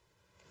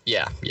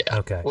 Yeah.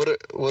 Okay. What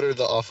are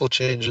the awful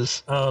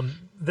changes?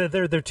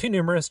 They're too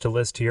numerous to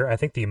list here. I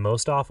think the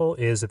most awful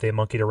is that they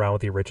monkeyed around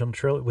with the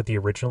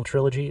original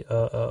trilogy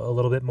a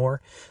little bit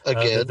more.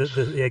 Again,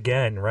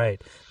 again,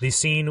 right? The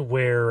scene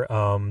where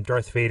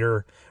Darth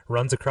Vader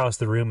runs across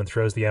the room and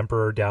throws the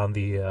Emperor down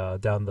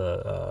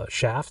the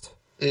shaft.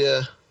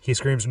 Yeah. He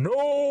screams,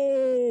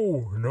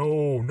 "No!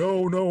 No!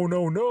 No! No!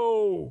 No!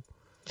 No!"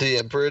 The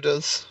Emperor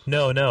does?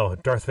 No,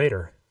 Darth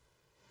Vader.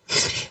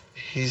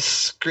 He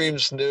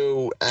screams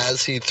no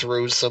as he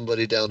throws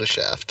somebody down a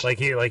shaft. Like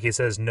he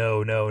says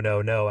no, no,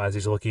 no, no as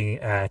he's looking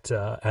at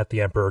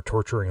the Emperor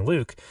torturing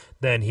Luke.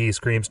 Then he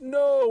screams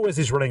no as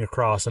he's running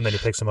across, and then he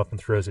picks him up and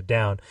throws it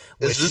down.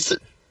 Is this to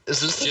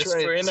just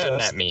try for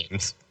internet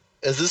memes?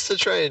 Is this to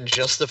try and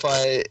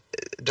justify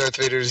Darth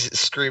Vader's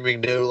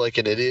screaming no like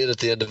an idiot at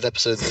the end of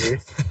episode 3?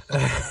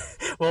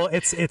 Well,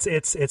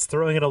 it's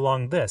throwing it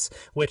along this,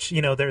 which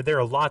there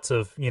are lots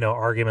of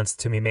arguments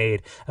to be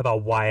made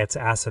about why it's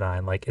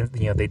asinine. Like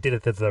they did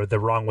it the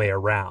wrong way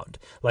around.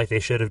 Like they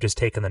should have just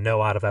taken the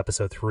no out of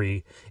episode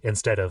 3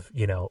 instead of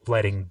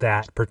letting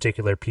that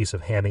particular piece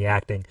of hammy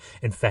acting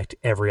infect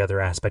every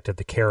other aspect of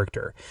the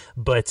character.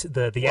 But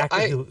the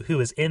actor who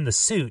is in the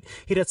suit,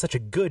 he did such a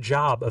good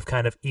job of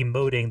kind of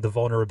emoting the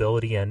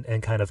vulnerability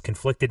and kind of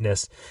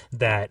conflictedness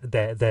that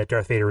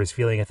Darth Vader is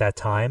feeling at that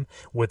time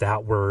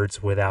without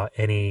words, without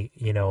any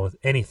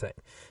anything,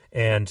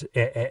 and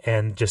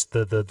just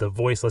the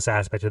voiceless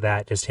aspect of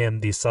that, just him,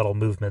 these subtle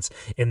movements,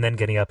 and then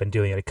getting up and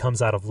doing it. It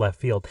comes out of left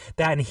field.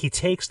 That, and he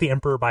takes the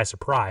Emperor by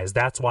surprise.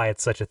 That's why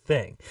it's such a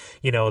thing.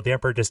 The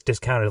Emperor just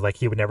discounted, like,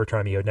 he would never turn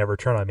on me, he would never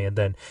turn on me, and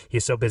then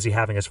he's so busy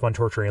having his fun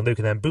torturing Luke,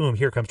 and then boom,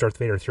 here comes Darth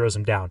Vader, throws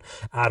him down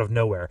out of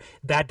nowhere.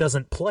 That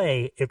doesn't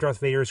play if Darth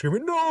Vader is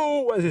screaming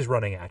no as he's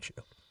running at you.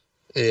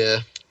 Yeah.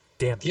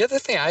 Damn. The other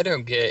thing I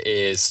don't get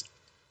is,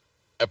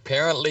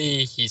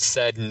 apparently he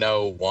said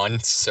no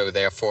once, so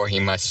therefore he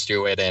must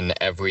do it in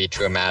every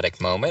dramatic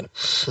moment.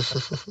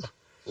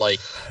 Like,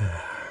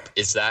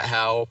 is that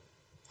how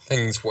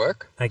things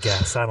work? I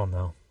guess. I don't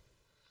know.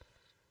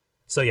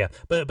 So yeah,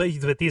 but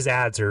these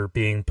ads are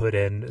being put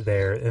in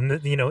there, and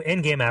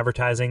in-game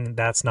advertising,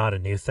 that's not a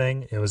new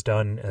thing. It was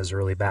done as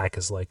early back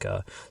as like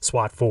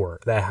SWAT 4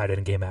 that had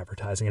in-game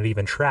advertising. It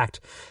even tracked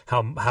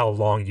how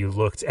long you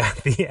looked at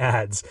the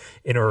ads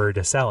in order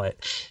to sell it.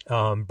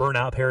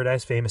 Burnout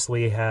Paradise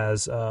famously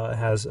has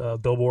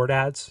billboard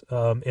ads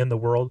in the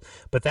world,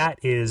 but that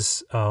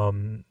is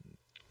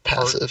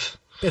passive.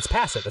 It's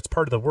passive. It's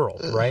part of the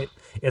world, right?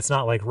 It's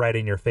not like right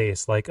in your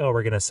face, like, oh,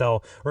 we're gonna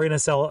sell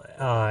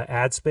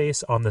ad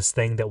space on this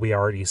thing that we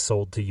already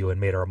sold to you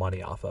and made our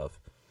money off of.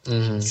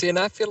 Mm-hmm. See, and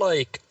I feel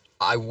like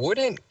I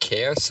wouldn't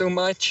care so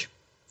much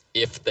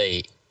if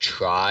they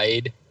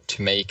tried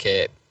to make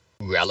it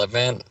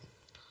relevant.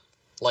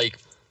 Like,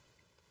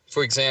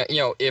 for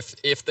example,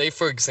 if they,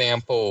 for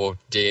example,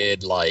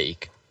 did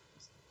like,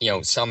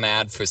 some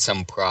ad for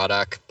some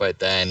product, but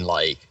then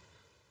like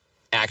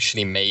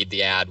actually made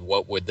the ad,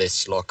 what would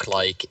this look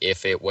like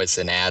if it was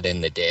an ad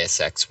in the Deus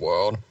Ex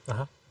world?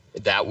 Uh-huh.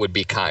 That would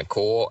be kind of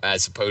cool,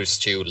 as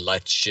opposed to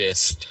let's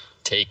just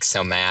take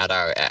some ad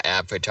our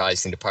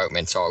advertising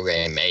department's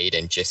already made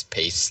and just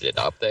paste it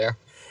up there.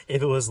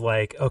 If it was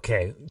like,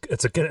 okay,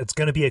 it's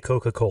going to be a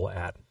Coca-Cola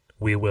ad,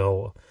 we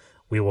will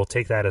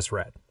take that as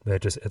read.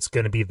 It's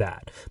going to be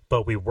that.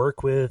 But we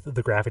work with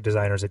the graphic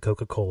designers at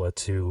Coca-Cola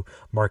to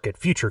market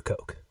future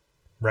Coke,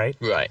 right?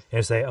 Right.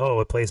 And say, oh,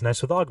 it plays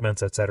nice with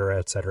augments, et cetera,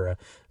 et cetera.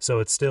 So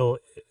it's still,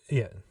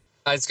 yeah.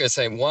 I was going to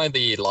say, one of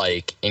the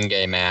like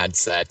in-game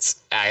ads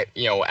that's,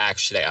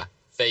 actually a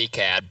fake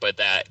ad, but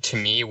that to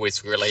me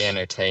was really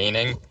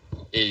entertaining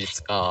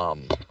is,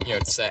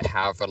 it's set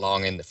however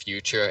long in the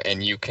future,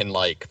 and you can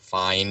like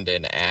find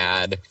an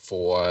ad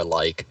for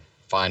like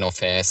Final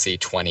Fantasy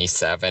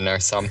 27 or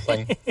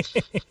something.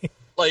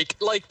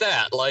 like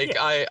that. Like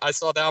yeah. I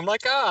saw that, I'm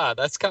like,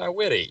 that's kind of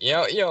witty.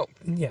 Yeah.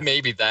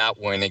 Maybe that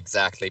wouldn't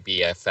exactly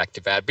be an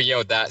effective ad, but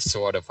that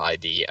sort of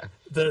idea.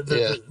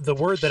 The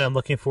word that I'm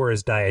looking for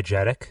is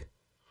diegetic.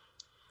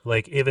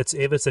 Like if it's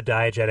a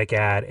diegetic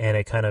ad and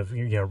it kind of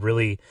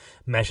really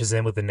meshes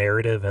in with the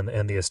narrative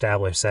and the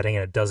established setting,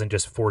 and it doesn't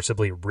just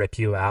forcibly rip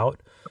you out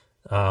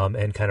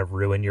and kind of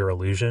ruin your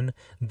illusion,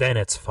 then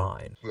it's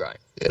fine. Right.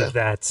 Yeah. But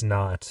that's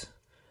not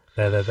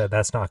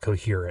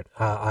coherent.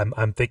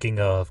 I'm thinking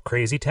of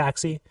Crazy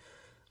Taxi,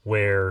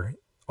 where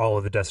all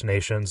of the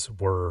destinations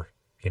were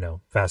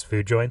fast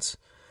food joints.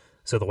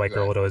 So the white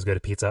girl would always go to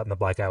Pizza Hut and the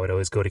black guy would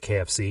always go to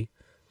KFC.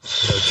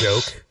 No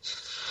joke.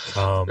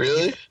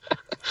 Really?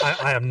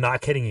 I am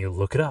not kidding you.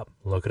 Look it up.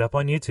 Look it up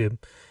on YouTube.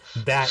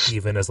 That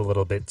even is a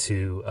little bit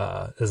too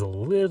on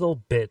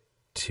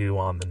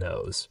the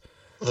nose.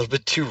 A little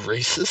bit too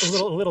racist?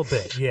 A little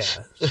bit, yeah.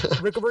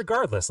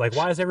 Regardless, like,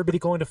 why is everybody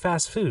going to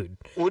fast food?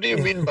 What do you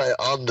mean by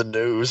on the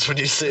nose when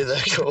you say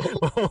that, Cole?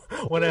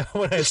 when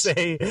I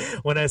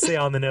say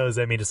on the nose,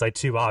 I mean just like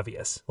too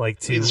obvious, like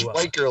too. These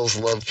white girls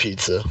love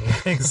pizza.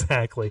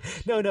 Exactly.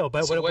 No,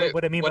 but so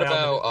what I mean. What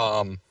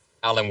about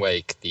Alan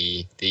Wake,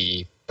 the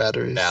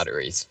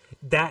batteries?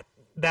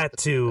 That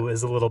too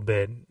is a little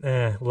bit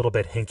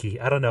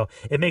hinky. I don't know.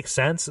 It makes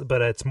sense,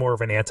 but it's more of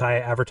an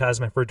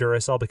anti-advertisement for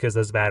Duracell because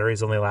those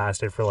batteries only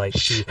lasted for like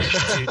two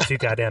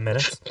goddamn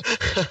minutes.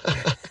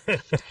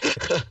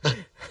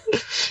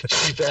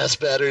 Cheap ass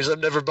batteries.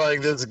 I'm never buying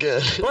those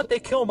again. But they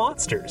kill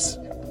monsters.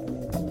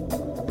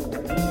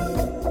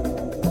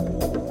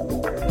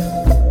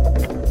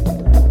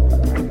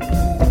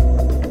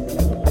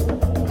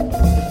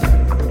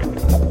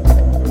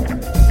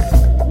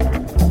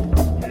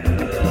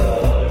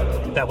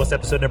 That was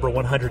episode number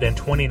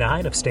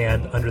 129 of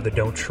Stand Under the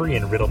Don't Tree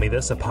and Riddle Me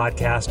This, a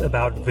podcast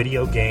about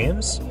video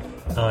games.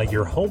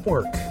 Your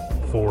homework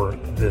for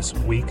this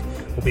week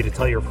will be to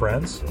tell your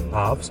friends,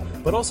 OBS,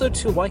 but also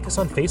to like us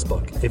on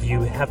Facebook. If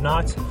you have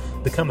not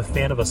become a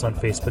fan of us on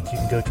Facebook, you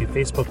can go to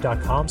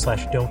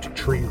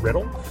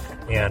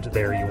facebook.com/don'ttreeriddle, and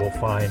there you will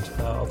find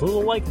a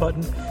little like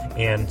button,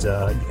 and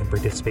you can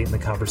participate in the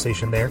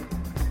conversation there.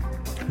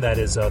 That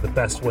is the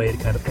best way to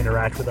kind of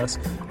interact with us.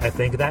 I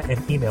think that,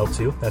 and email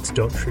too. That's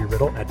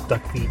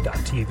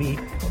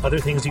don'ttreeriddle@duckfeed.tv. Other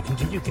things you can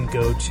do, you can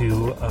go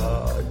to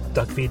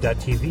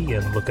duckfeed.tv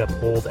and look up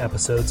old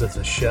episodes of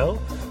the show.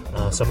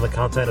 Some of the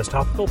content is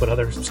topical, but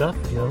other stuff,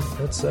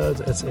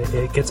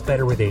 it gets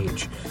better with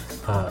age.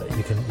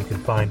 You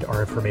can find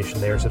our information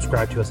there.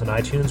 Subscribe to us on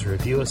iTunes,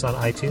 review us on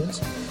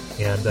iTunes,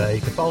 and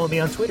you can follow me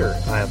on Twitter.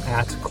 I am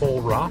at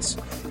Cole Ross,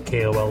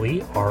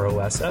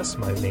 KOLEROSS.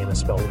 My name is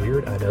spelled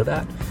weird, I know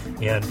that.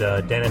 And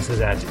Dennis is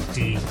at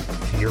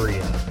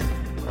DFuria.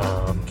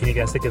 Can you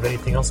guys think of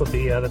anything else that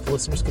the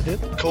listeners can do?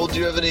 Cole, do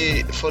you have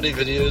any funny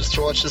videos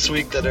to watch this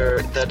week that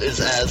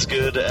is as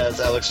good as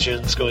Alex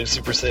Jones going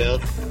Super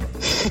Saiyan?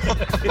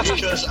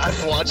 Because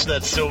I've watched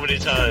that so many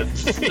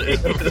times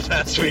over the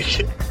past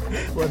week.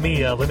 Let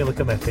me look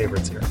at my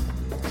favorites here.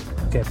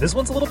 Okay, this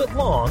one's a little bit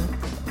long,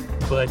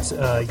 but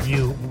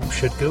you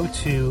should go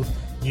to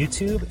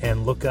YouTube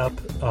and look up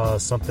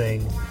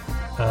something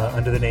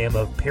under the name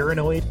of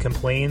Paranoid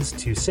Complains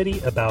to City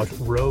about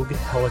Rogue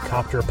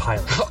Helicopter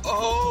Pilot.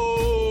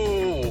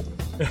 Oh!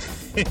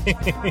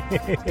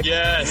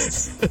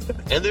 Yes!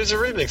 And there's a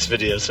remix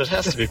video, so it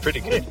has to be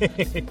pretty good.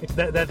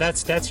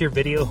 That's your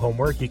video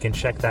homework. You can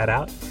check that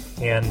out.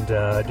 And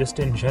just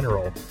in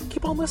general,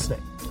 keep on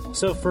listening.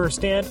 So for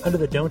Stand Under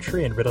the Don't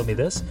Tree and Riddle Me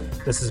This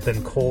has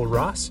been Cole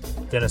Ross.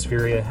 Dennis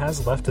Furia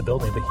has left the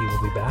building, but he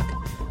will be back.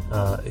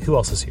 Who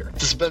else is here?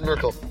 This is Ben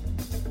Merkel.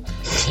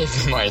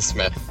 David Meyer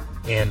Smith.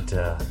 And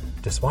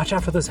just watch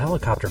out for those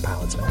helicopter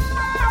pilots, man.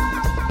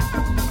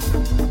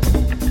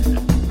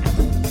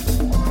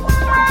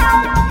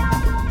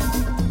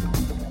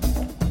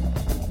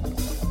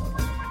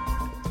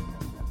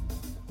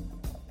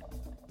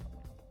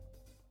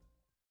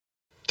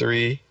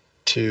 Three,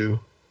 2,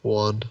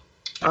 1.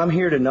 I'm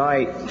here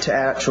tonight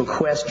to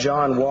request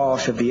John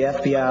Walsh of the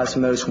FBI's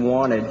Most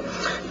Wanted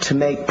to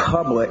make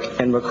public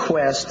and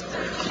request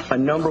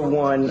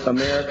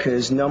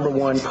America's number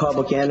one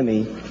public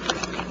enemy.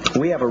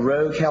 We have a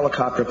rogue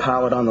helicopter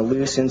pilot on the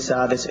loose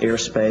inside this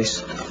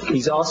airspace.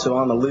 He's also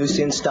on the loose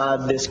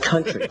inside this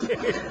country.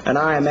 And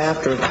I am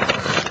after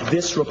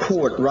this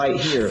report right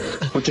here,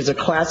 which is a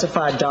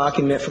classified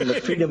document from the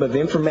Freedom of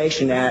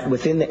Information Act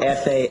within the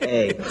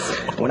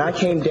FAA. When I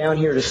came down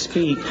here to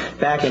speak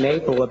back in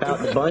April about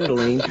the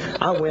bundling,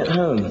 I went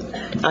home.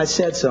 I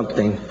said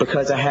something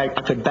because I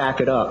could back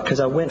it up,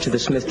 because I went to the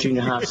Smith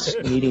Junior High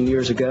meeting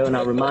years ago, and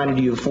I reminded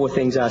you of 4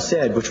 things I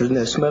said, which was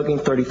no smoking,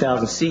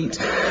 30,000 seats,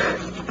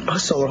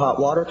 solar hot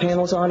water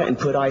panels on it, and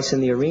put ice in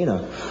the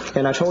arena.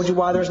 And I told you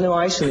why there's no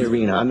ice in the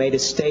arena. I made a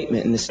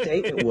statement, and the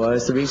statement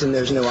was the reason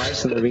there's no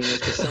ice in the arena is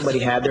because somebody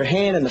had their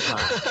hand in the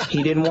pot.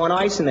 He didn't want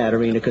ice in that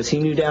arena because he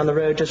knew down the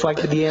road, just like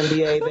with the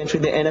NBA,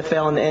 eventually the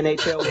NFL and the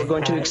NHL were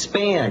going to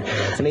expand.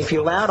 And if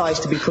you allowed ice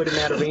to be put in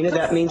that arena,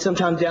 that means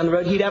sometimes down the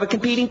road he'd have a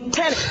competing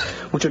tenant,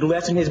 which would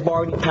lessen his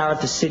bargaining power at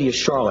the city of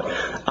Charlotte.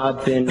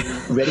 I've been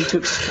ready to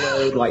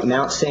explode like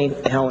Mount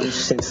St. Helens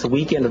since the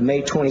weekend of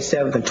May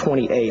 27th and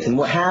 28th. And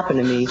what happened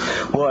to me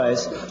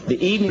was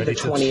the evening of the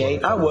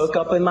 28th, I woke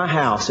up in my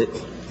house at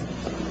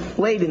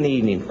late in the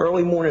evening,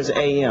 early mornings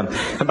a.m.,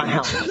 and my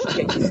house was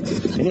shaking.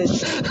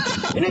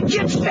 And it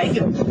kept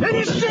shaking. And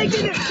it's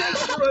shaking. It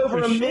shakes for over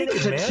a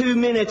minute to 2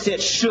 minutes.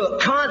 It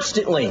shook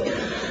constantly.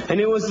 And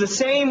it was the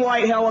same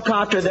white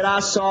helicopter that I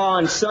saw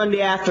on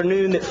Sunday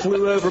afternoon that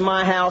flew over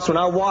my house when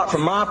I walked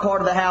from my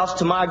part of the house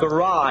to my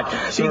garage.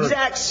 The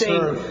exact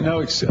same.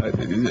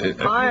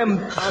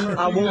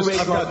 I won't raise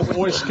I've got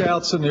Boy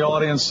Scouts in the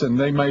audience, and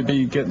they may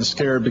be getting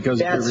scared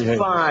because of your behavior. That's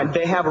fine.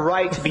 They have a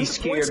right to be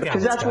scared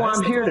because that's why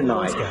I'm here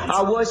tonight.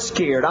 I was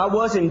scared. I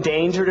was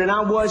endangered, and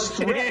I was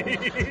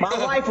threatened. My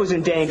life was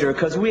in danger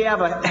because we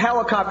have a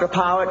helicopter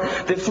pilot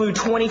that flew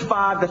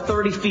 25 to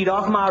 30 feet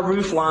off my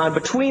roof line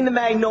between the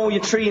magnolia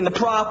tree and the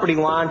property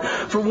line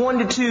for 1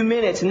 to 2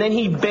 minutes, and then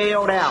he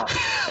bailed out.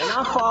 And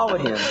I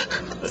followed him,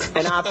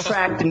 and I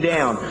tracked him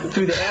down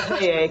through the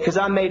FAA because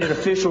I made an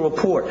official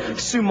report.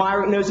 Sue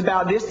Myrick knows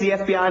about this. The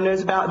FBI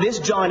knows about this.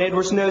 John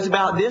Edwards knows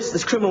about this.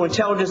 This Criminal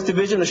Intelligence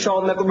Division, the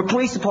Charlotte Mecklenburg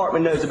Police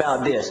Department knows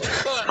about this.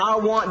 I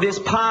want this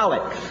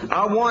pilot.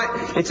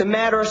 It's a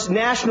matter of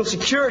national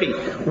security.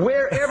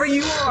 Wherever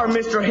you are,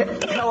 Mr.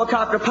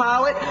 Helicopter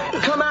Pilot,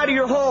 come out of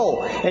your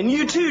hole. And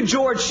you too,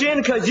 George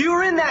Shinn, because you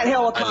were in that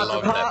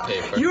helicopter,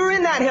 pilot. You were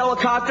in that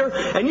helicopter,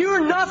 and you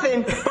were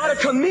nothing but a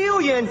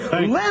chameleon,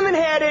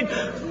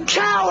 lemon-headed,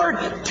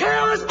 coward,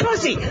 terrorist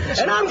pussy.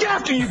 And I'm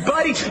after you,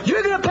 buddy.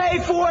 You're going to pay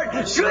for it.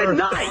 Good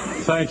night.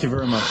 Thank you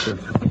very much, sir.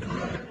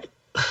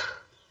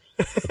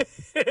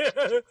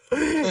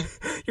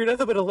 You're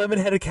nothing but a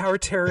lemon-headed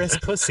coward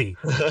terrorist pussy.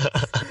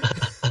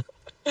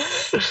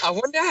 I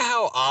wonder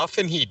how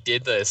often he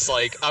did this.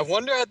 Like, I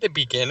wonder at the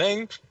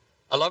beginning.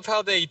 I love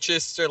how they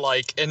just are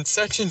like, and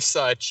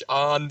such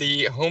on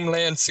the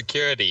Homeland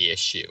Security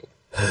issue.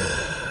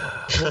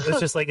 It's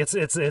just like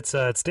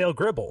it's Dale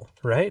Gribble,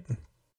 right?